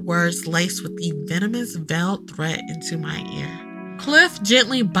sweet words laced with the venomous veiled threat into my ear. Cliff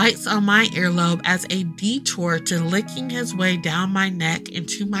gently bites on my earlobe as a detour to licking his way down my neck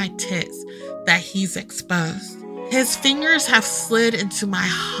into my tits that he's exposed. His fingers have slid into my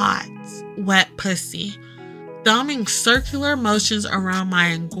hot, wet pussy, thumbing circular motions around my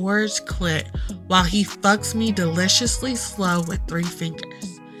engorged clit while he fucks me deliciously slow with 3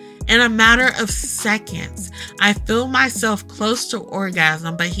 fingers. In a matter of seconds, I feel myself close to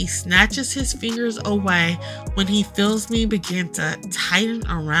orgasm, but he snatches his fingers away when he feels me begin to tighten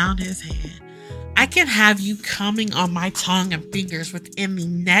around his hand. I can have you coming on my tongue and fingers within the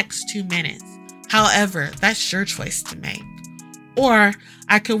next 2 minutes. However, that's your choice to make. Or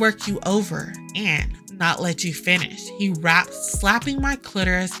I could work you over and not let you finish. He raps, slapping my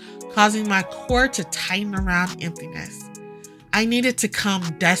clitoris, causing my core to tighten around emptiness. I needed to come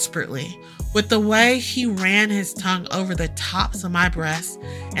desperately. With the way he ran his tongue over the tops of my breasts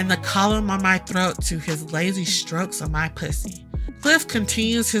and the column on my throat to his lazy strokes on my pussy. Cliff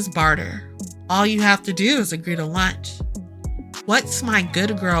continues his barter. All you have to do is agree to lunch. What's my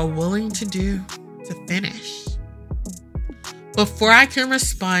good girl willing to do to finish? Before I can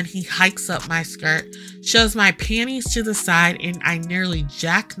respond, he hikes up my skirt, shoves my panties to the side, and I nearly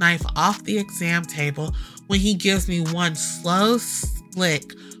jackknife off the exam table when he gives me one slow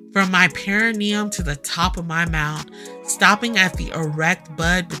flick from my perineum to the top of my mouth, stopping at the erect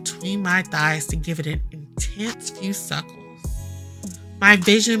bud between my thighs to give it an intense few suckles. My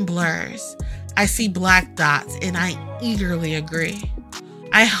vision blurs. I see black dots, and I eagerly agree.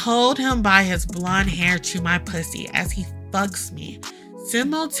 I hold him by his blonde hair to my pussy as he fucks me,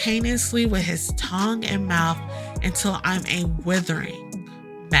 simultaneously with his tongue and mouth until I'm a withering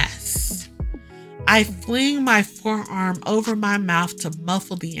mess. I fling my forearm over my mouth to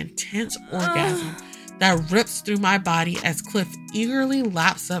muffle the intense orgasm that rips through my body as Cliff eagerly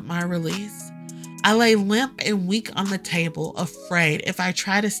laps up my release. I lay limp and weak on the table, afraid if I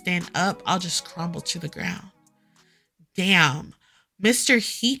try to stand up, I'll just crumble to the ground. Damn, Mr.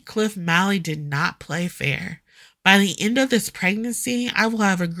 Heathcliff Malley did not play fair. By the end of this pregnancy, I will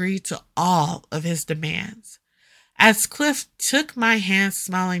have agreed to all of his demands. As Cliff took my hand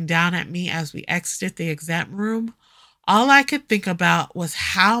smiling down at me as we exited the exam room, all I could think about was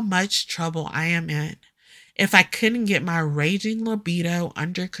how much trouble I am in if I couldn't get my raging libido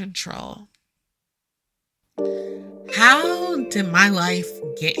under control. How did my life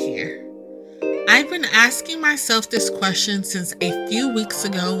get here? I've been asking myself this question since a few weeks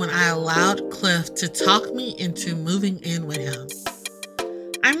ago when I allowed Cliff to talk me into moving in with him.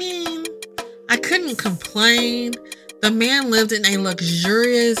 I mean, I couldn't complain. The man lived in a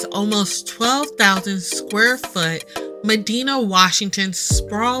luxurious, almost 12,000 square foot Medina, Washington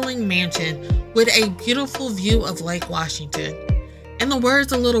sprawling mansion with a beautiful view of Lake Washington. In the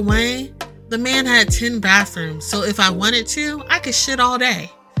words of Lil Wayne, the man had 10 bathrooms, so if I wanted to, I could shit all day.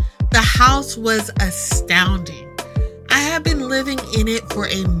 The house was astounding. I had been living in it for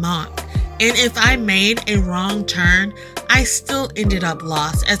a month, and if I made a wrong turn, I still ended up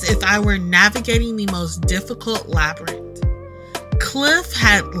lost, as if I were navigating the most difficult labyrinth. Cliff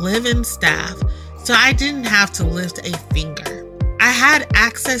had live-in staff, so I didn't have to lift a finger. I had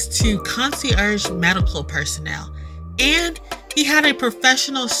access to concierge medical personnel, and he had a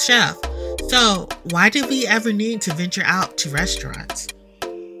professional chef, so why did we ever need to venture out to restaurants?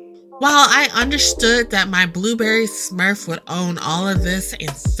 While I understood that my blueberry smurf would own all of this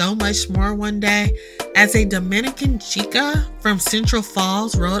and so much more one day, as a Dominican chica from Central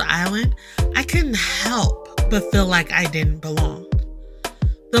Falls, Rhode Island, I couldn't help but feel like I didn't belong.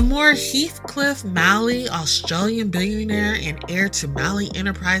 The more Heathcliff Malley, Australian billionaire and heir to Malley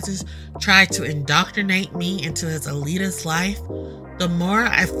Enterprises, tried to indoctrinate me into his elitist life, the more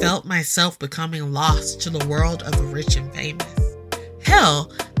I felt myself becoming lost to the world of the rich and famous.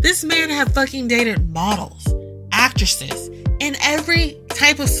 Hell, this man had fucking dated models, actresses, and every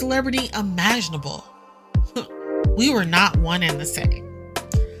type of celebrity imaginable. We were not one and the same.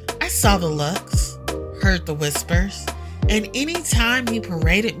 I saw the looks, heard the whispers, and anytime he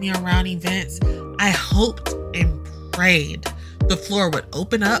paraded me around events, I hoped and prayed the floor would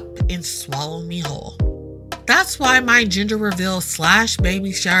open up and swallow me whole. That's why my gender reveal /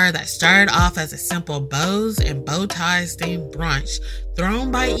 baby shower that started off as a simple bows and bow ties themed brunch thrown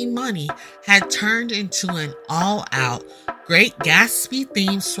by Imani had turned into an all-out Great Gatsby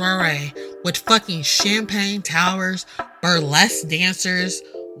themed soiree with fucking champagne towers, burlesque dancers,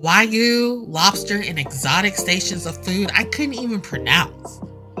 wagyu, lobster, and exotic stations of food I couldn't even pronounce.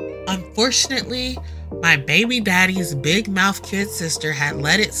 Unfortunately, my baby daddy's big mouth kid sister had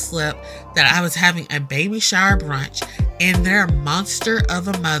let it slip that I was having a baby shower brunch, and their monster of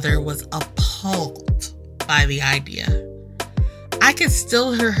a mother was appalled by the idea. I could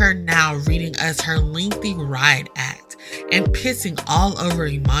still hear her now reading us her lengthy riot act and pissing all over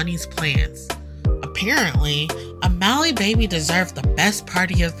Imani's plans. Apparently, a Mali baby deserved the best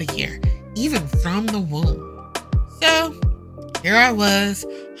party of the year, even from the womb. So, here I was,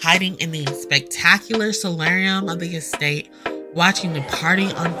 hiding in the spectacular solarium of the estate, watching the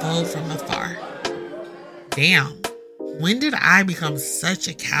party unfold from afar. Damn, when did I become such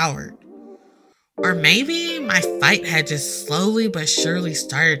a coward? Or maybe my fight had just slowly but surely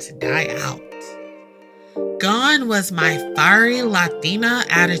started to die out. Gone was my fiery Latina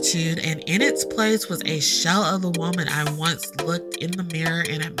attitude, and in its place was a shell of the woman I once looked in the mirror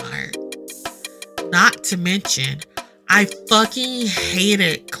and admired. Not to mention, I fucking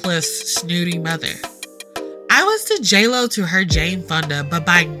hated Cliff's snooty mother. I was the J-Lo to her Jane Fonda, but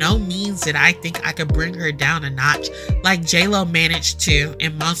by no means did I think I could bring her down a notch like J-Lo managed to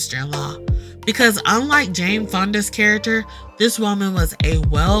in Monster-in-Law. Because unlike Jane Fonda's character, this woman was a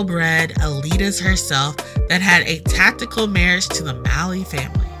well-bred elitist herself that had a tactical marriage to the Mali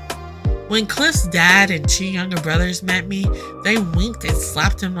family. When Cliff's dad and 2 younger brothers met me, they winked and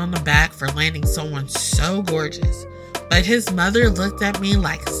slapped him on the back for landing someone so gorgeous. But his mother looked at me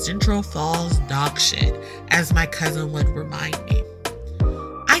like Central Falls dog shit, as my cousin would remind me.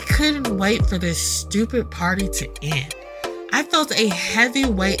 I couldn't wait for this stupid party to end. I felt a heavy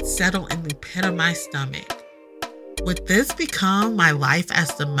weight settle in the pit of my stomach. Would this become my life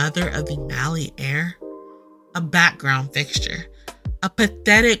as the mother of the Mali heir? A background fixture. A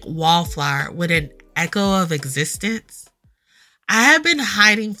pathetic wallflower with an echo of existence? I had been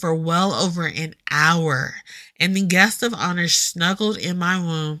hiding for well over an hour, and the guest of honor snuggled in my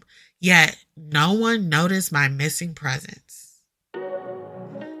womb, yet no one noticed my missing presence.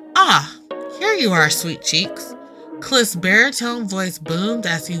 Ah, here you are, sweet cheeks. Cliff's baritone voice boomed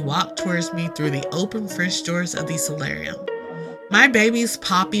as he walked towards me through the open French doors of the solarium. My baby's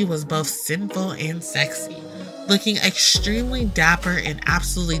Poppy was both sinful and sexy, looking extremely dapper and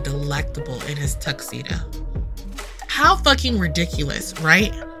absolutely delectable in his tuxedo. How fucking ridiculous,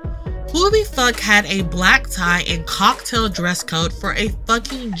 right? Who the fuck had a black tie and cocktail dress code for a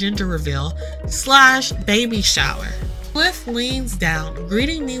fucking gender reveal / baby shower? Cliff leans down,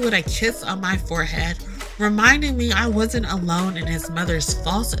 greeting me with a kiss on my forehead, reminding me I wasn't alone in his mother's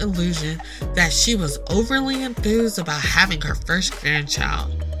false illusion that she was overly enthused about having her first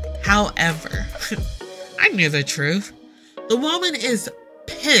grandchild. However, I knew the truth. The woman is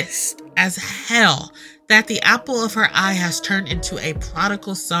pissed as hell that the apple of her eye has turned into a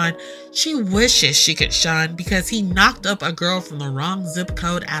prodigal son she wishes she could shun because he knocked up a girl from the wrong zip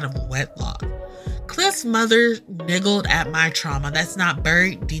code out of wedlock. Cliff's mother niggled at my trauma that's not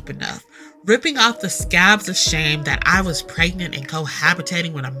buried deep enough, ripping off the scabs of shame that I was pregnant and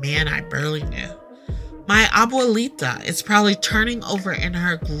cohabitating with a man I barely knew. My abuelita is probably turning over in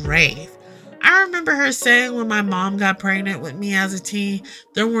her grave. I remember her saying when my mom got pregnant with me as a teen,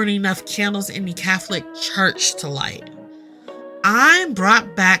 there weren't enough candles in the Catholic Church to light. I'm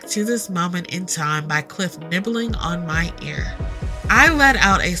brought back to this moment in time by Cliff nibbling on my ear. I let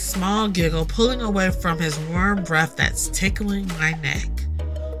out a small giggle, pulling away from his warm breath that's tickling my neck.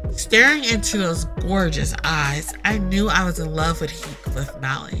 Staring into those gorgeous eyes, I knew I was in love with Heathcliff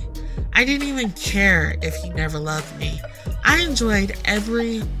Mali. I didn't even care if he never loved me. I enjoyed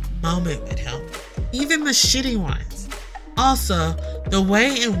every moment with him, even the shitty ones. Also, the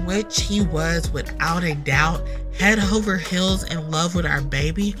way in which he was, without a doubt, head over heels in love with our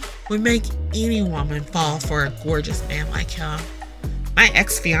baby would make any woman fall for a gorgeous man like him. My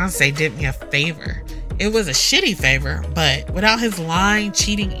ex-fiance did me a favor. It was a shitty favor, but without his lying,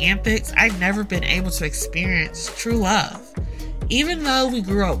 cheating antics, I'd never been able to experience true love. Even though we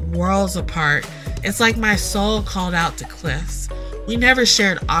grew up worlds apart, it's like my soul called out to Cliff's. We never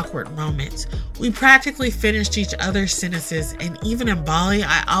shared awkward moments. We practically finished each other's sentences, and even in Bali,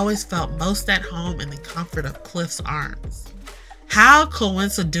 I always felt most at home in the comfort of Cliff's arms. How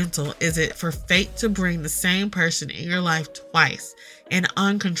coincidental is it for fate to bring the same person in your life twice in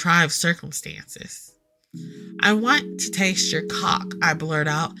uncontrived circumstances? I want to taste your cock, I blurt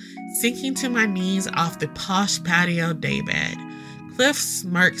out, sinking to my knees off the posh patio daybed. Cliff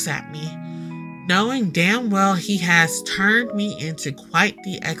smirks at me, knowing damn well he has turned me into quite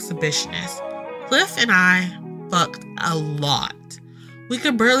the exhibitionist. Cliff and I fucked a lot. We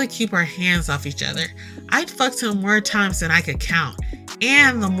could barely keep our hands off each other. I'd fucked him more times than I could count,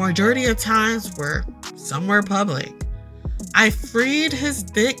 and the majority of times were somewhere public. I freed his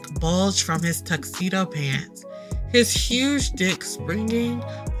thick bulge from his tuxedo pants, his huge dick springing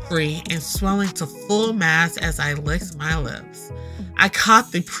free and swelling to full mass as I licked my lips. I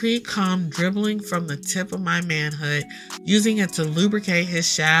caught the pre-cum dribbling from the tip of my manhood, using it to lubricate his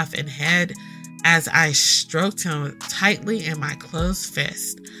shaft and head as I stroked him tightly in my closed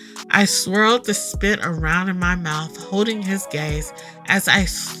fist. I swirled the spit around in my mouth, holding his gaze as I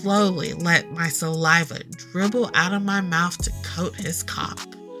slowly let my saliva dribble out of my mouth to coat his cock.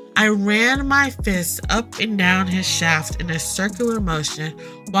 I ran my fists up and down his shaft in a circular motion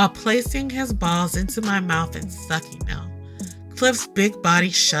while placing his balls into my mouth and sucking them. Cliff's big body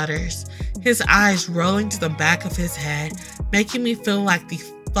shudders, his eyes rolling to the back of his head, making me feel like the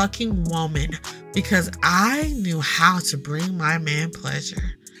fucking woman because I knew how to bring my man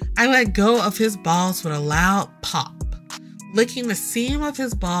pleasure. I let go of his balls with a loud pop, licking the seam of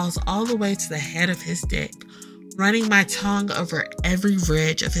his balls all the way to the head of his dick, running my tongue over every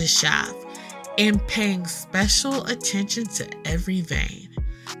ridge of his shaft, and paying special attention to every vein.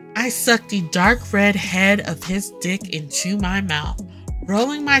 I sucked the dark red head of his dick into my mouth,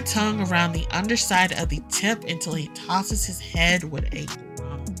 rolling my tongue around the underside of the tip until he tosses his head with a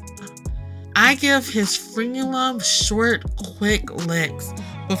groan. I give his frenulum short, quick licks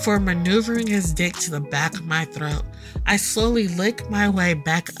before maneuvering his dick to the back of my throat. I slowly lick my way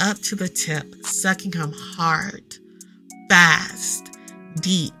back up to the tip, sucking him hard, fast,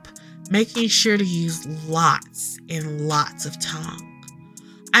 deep, making sure to use lots and lots of tongue.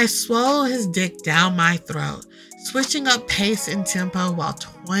 I swallow his dick down my throat, switching up pace and tempo while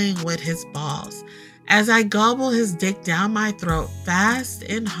toying with his balls. As I gobble his dick down my throat fast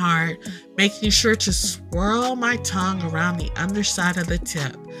and hard, making sure to swirl my tongue around the underside of the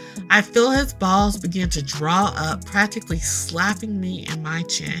tip, I feel his balls begin to draw up, practically slapping me in my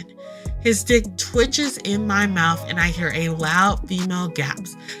chin. His dick twitches in my mouth and I hear a loud female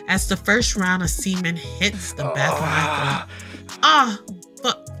gasp as the first round of semen hits the back of my throat.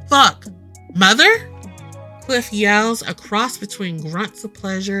 Fuck. Mother? Cliff yells, a cross between grunts of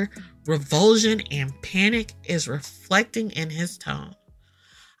pleasure, revulsion, and panic is reflecting in his tone.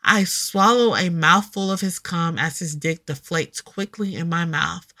 I swallow a mouthful of his cum as his dick deflates quickly in my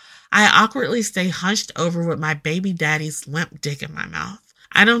mouth. I awkwardly stay hunched over with my baby daddy's limp dick in my mouth.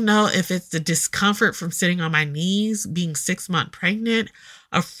 I don't know if it's the discomfort from sitting on my knees, being 6 months pregnant,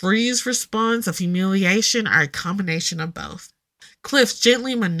 a freeze response of humiliation, or a combination of both. Cliff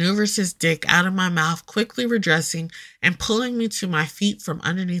gently maneuvers his dick out of my mouth, quickly redressing and pulling me to my feet from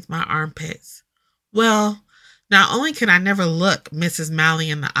underneath my armpits. Well, not only can I never look Mrs.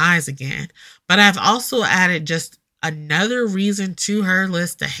 Malley in the eyes again, but I've also added just another reason to her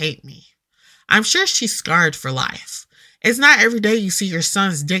list to hate me. I'm sure she's scarred for life. It's not every day you see your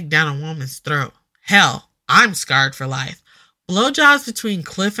son's dick down a woman's throat. Hell, I'm scarred for life. Blowjobs between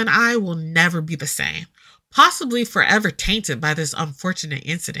Cliff and I will never be the same, possibly forever tainted by this unfortunate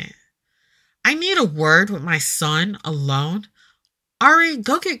incident. I need a word with my son alone. Ari,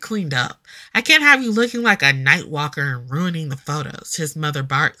 go get cleaned up. I can't have you looking like a night walker and ruining the photos, his mother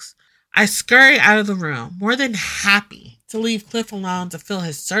barks. I scurry out of the room, more than happy to leave Cliff alone to feel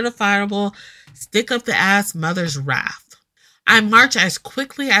his certifiable, stick-up-the-ass mother's wrath. I march as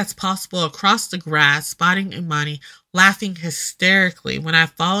quickly as possible across the grass, spotting Imani, laughing hysterically when I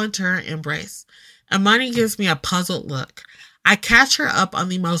fall into her embrace. Imani gives me a puzzled look. I catch her up on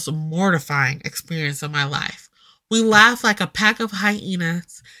the most mortifying experience of my life. We laugh like a pack of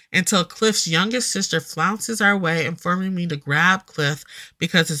hyenas until Cliff's youngest sister flounces our way, informing me to grab Cliff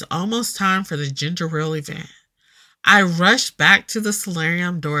because it's almost time for the ginger ale event. I rush back to the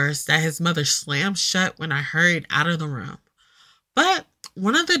solarium doors that his mother slammed shut when I hurried out of the room. But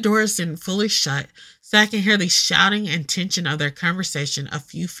one of the doors didn't fully shut, so I can hear the shouting and tension of their conversation a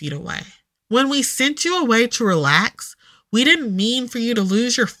few feet away. When we sent you away to relax, we didn't mean for you to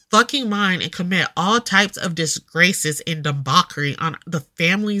lose your fucking mind and commit all types of disgraces and debauchery on the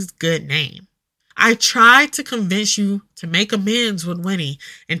family's good name. I tried to convince you to make amends with Winnie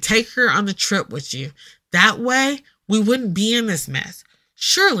and take her on the trip with you. That way, we wouldn't be in this mess.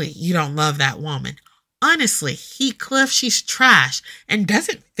 Surely you don't love that woman. Honestly, Cliff, she's trash and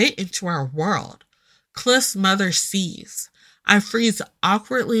doesn't fit into our world. Cliff's mother sees. I freeze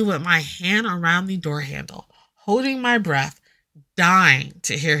awkwardly with my hand around the door handle, holding my breath, dying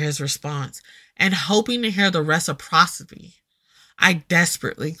to hear his response and hoping to hear the reciprocity I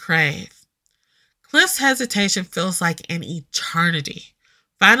desperately crave. Cliff's hesitation feels like an eternity.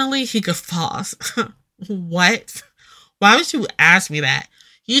 Finally, he guffaws. What? Why would you ask me that?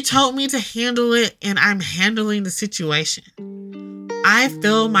 You told me to handle it, and I'm handling the situation. I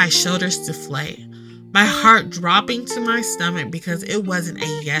feel my shoulders deflate, my heart dropping to my stomach because it wasn't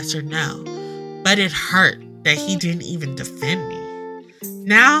a yes or no, but it hurt that he didn't even defend me.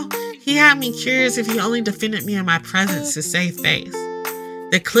 Now, he had me curious if he only defended me in my presence to save face.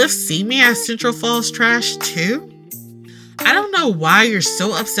 Did Cliff see me as Central Falls trash too? I don't know why you're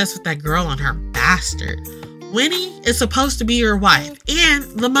so obsessed with that girl and her bastard. Winnie is supposed to be your wife and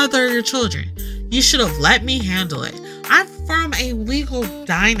the mother of your children. You should have let me handle it. I'm from a legal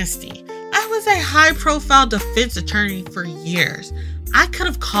dynasty. I was a high-profile defense attorney for years. I could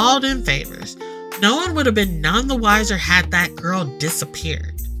have called in favors. No one would have been none the wiser had that girl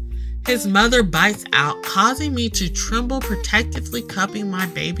disappeared. His mother bites out, causing me to tremble, protectively cupping my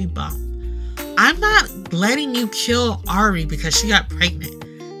baby bump. I'm not letting you kill Ari because she got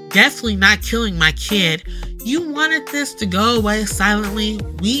pregnant. Definitely not killing my kid. You wanted this to go away silently.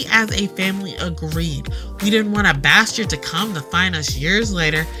 We as a family agreed. We didn't want a bastard to come to find us years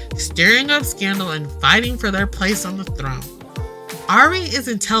later, stirring up scandal and fighting for their place on the throne. Ari is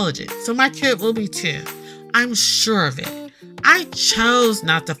intelligent, so my kid will be too. I'm sure of it. I chose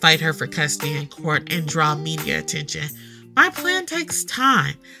not to fight her for custody in court and draw media attention. My plan takes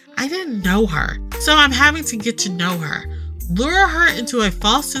time. I didn't know her, so I'm having to get to know her. Lure her into a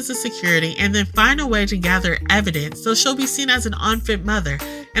false sense of security and then find a way to gather evidence so she'll be seen as an unfit mother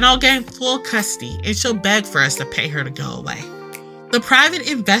and I'll gain full custody and she'll beg for us to pay her to go away. The private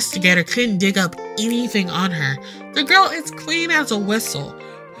investigator couldn't dig up anything on her. The girl is clean as a whistle.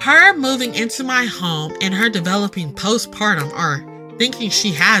 Her moving into my home and her developing postpartum or thinking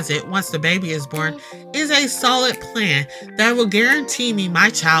she has it once the baby is born is a solid plan that will guarantee me my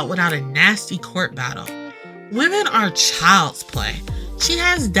child without a nasty court battle. Women are child's play. She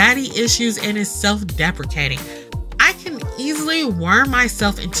has daddy issues and is self-deprecating. I can easily worm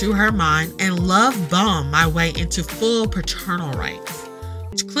myself into her mind and love bomb my way into full paternal rights.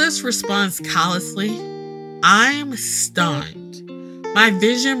 Cliff responds callously. I'm stunned. My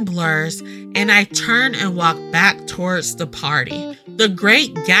vision blurs and I turn and walk back towards the party. The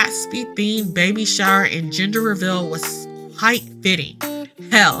Great Gatsby-themed baby shower and gender reveal was quite fitting.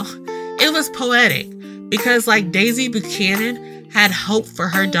 Hell, it was poetic. Because like Daisy Buchanan had hope for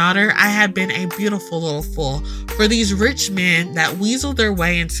her daughter, I had been a beautiful little fool for these rich men that weaseled their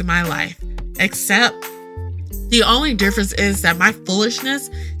way into my life. Except, the only difference is that my foolishness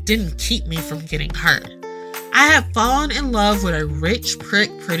didn't keep me from getting hurt. I had fallen in love with a rich prick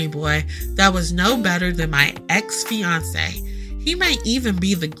pretty boy that was no better than my ex-fiance. He may even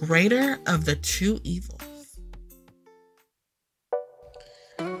be the greater of the two evils.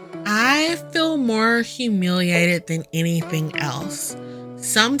 I feel more humiliated than anything else.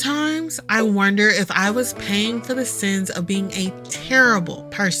 Sometimes I wonder if I was paying for the sins of being a terrible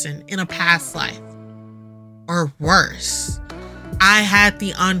person in a past life. Or worse, I had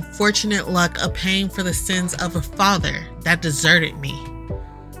the unfortunate luck of paying for the sins of a father that deserted me.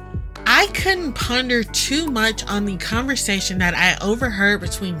 I couldn't ponder too much on the conversation that I overheard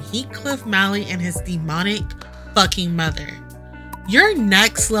between Heathcliff Malley and his demonic fucking mother. You're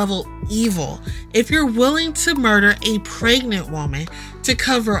next level evil if you're willing to murder a pregnant woman to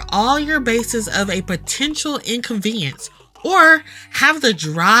cover all your bases of a potential inconvenience or have the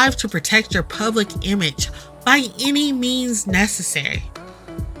drive to protect your public image by any means necessary.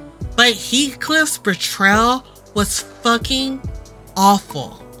 But Heathcliff's betrayal was fucking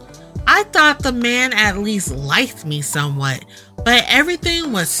awful. I thought the man at least liked me somewhat, but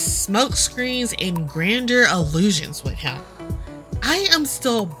everything was smokescreens and grandeur illusions with him. I am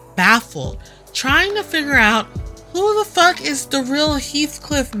still baffled, trying to figure out who the fuck is the real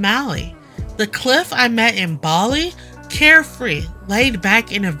Heathcliff Malley. The Cliff I met in Bali, carefree, laid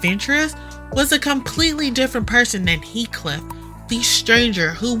back and adventurous, was a completely different person than Heathcliff, the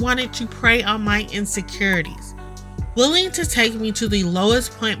stranger who wanted to prey on my insecurities, willing to take me to the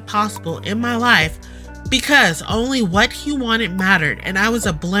lowest point possible in my life because only what he wanted mattered and I was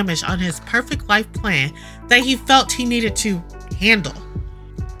a blemish on his perfect life plan that he felt he needed to handle.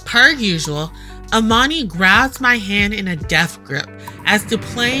 Per usual, Amani grabs my hand in a death grip as the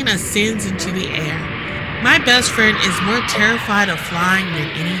plane ascends into the air. My best friend is more terrified of flying than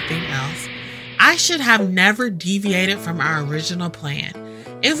anything else. I should have never deviated from our original plan.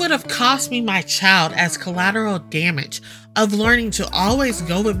 It would have cost me my child as collateral damage of learning to always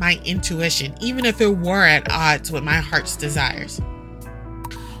go with my intuition, even if it were at odds with my heart's desires.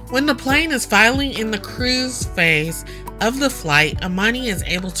 When the plane is finally in the cruise phase of the flight, Amani is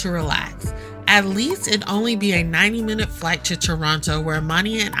able to relax. At least it'd only be a 90-minute flight to Toronto where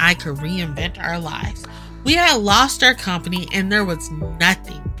Amani and I could reinvent our lives. We had lost our company and there was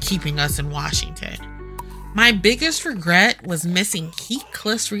nothing keeping us in Washington. My biggest regret was missing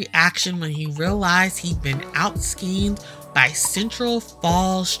Heathcliff's reaction when he realized he'd been out-schemed by Central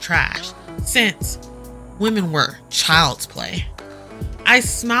Falls trash, since women were child's play. I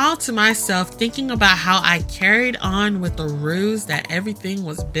smiled to myself thinking about how I carried on with the ruse that everything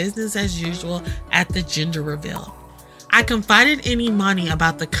was business as usual at the gender reveal. I confided in Imani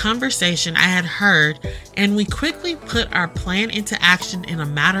about the conversation I had heard, and we quickly put our plan into action in a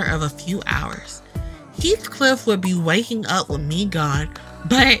matter of a few hours. Heathcliff would be waking up with me gone,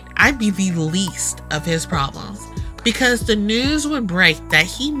 but I'd be the least of his problems, because the news would break that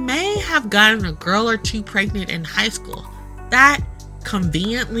he may have gotten a girl or two pregnant in high school. That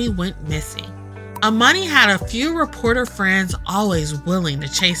conveniently went missing. Amani had a few reporter friends always willing to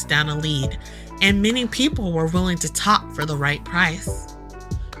chase down a lead, and many people were willing to talk for the right price.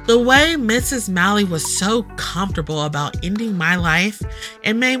 The way Mrs. Malley was so comfortable about ending my life,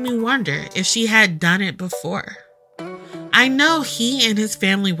 it made me wonder if she had done it before. I know he and his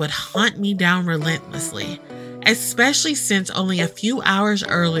family would hunt me down relentlessly, especially since only a few hours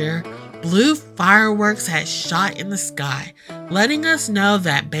earlier, blue fireworks had shot in the sky, letting us know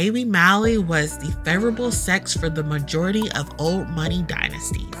that baby Malley was the favorable sex for the majority of old money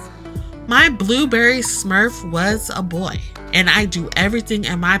dynasties. My blueberry smurf was a boy, and I do everything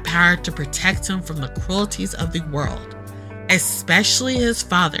in my power to protect him from the cruelties of the world, especially his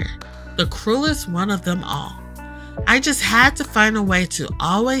father, the cruelest one of them all. I just had to find a way to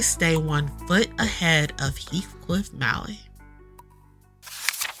always stay 1 foot ahead of Heathcliff Malley.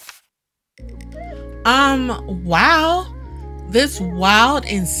 Wow. This wild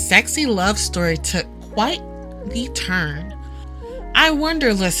and sexy love story took quite the turn. I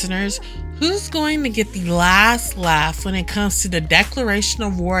wonder, listeners, who's going to get the last laugh when it comes to the declaration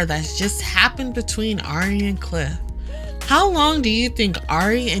of war that's just happened between Ari and Cliff? How long do you think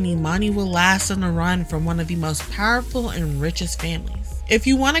Ari and Imani will last on the run from one of the most powerful and richest families? If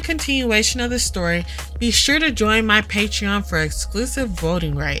you want a continuation of the story, be sure to join my Patreon for exclusive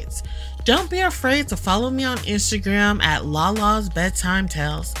voting rights. Don't be afraid to follow me on Instagram at Lala's Bedtime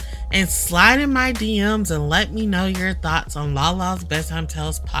Tales and slide in my DMs and let me know your thoughts on Lala's Bedtime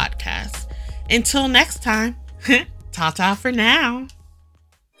Tales podcast. Until next time, ta-ta for now.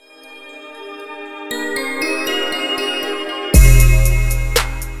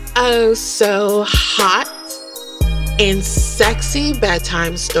 Oh, so hot and sexy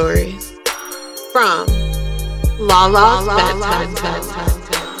bedtime stories from Lala's Bedtime Tales.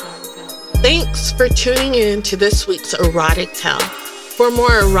 Thanks for tuning in to this week's erotic tale. For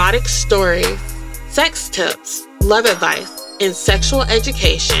more erotic stories, sex tips, love advice, and sexual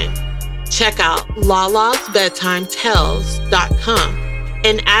education, check out lalasbedtimetales.com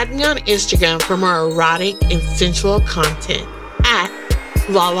and add me on Instagram for more erotic and sensual content at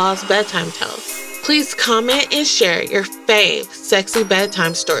Lala's Bedtime Tales. Please comment and share your fave sexy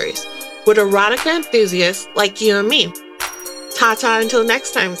bedtime stories with erotica enthusiasts like you and me. Ta-ta until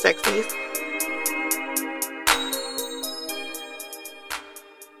next time, sexies.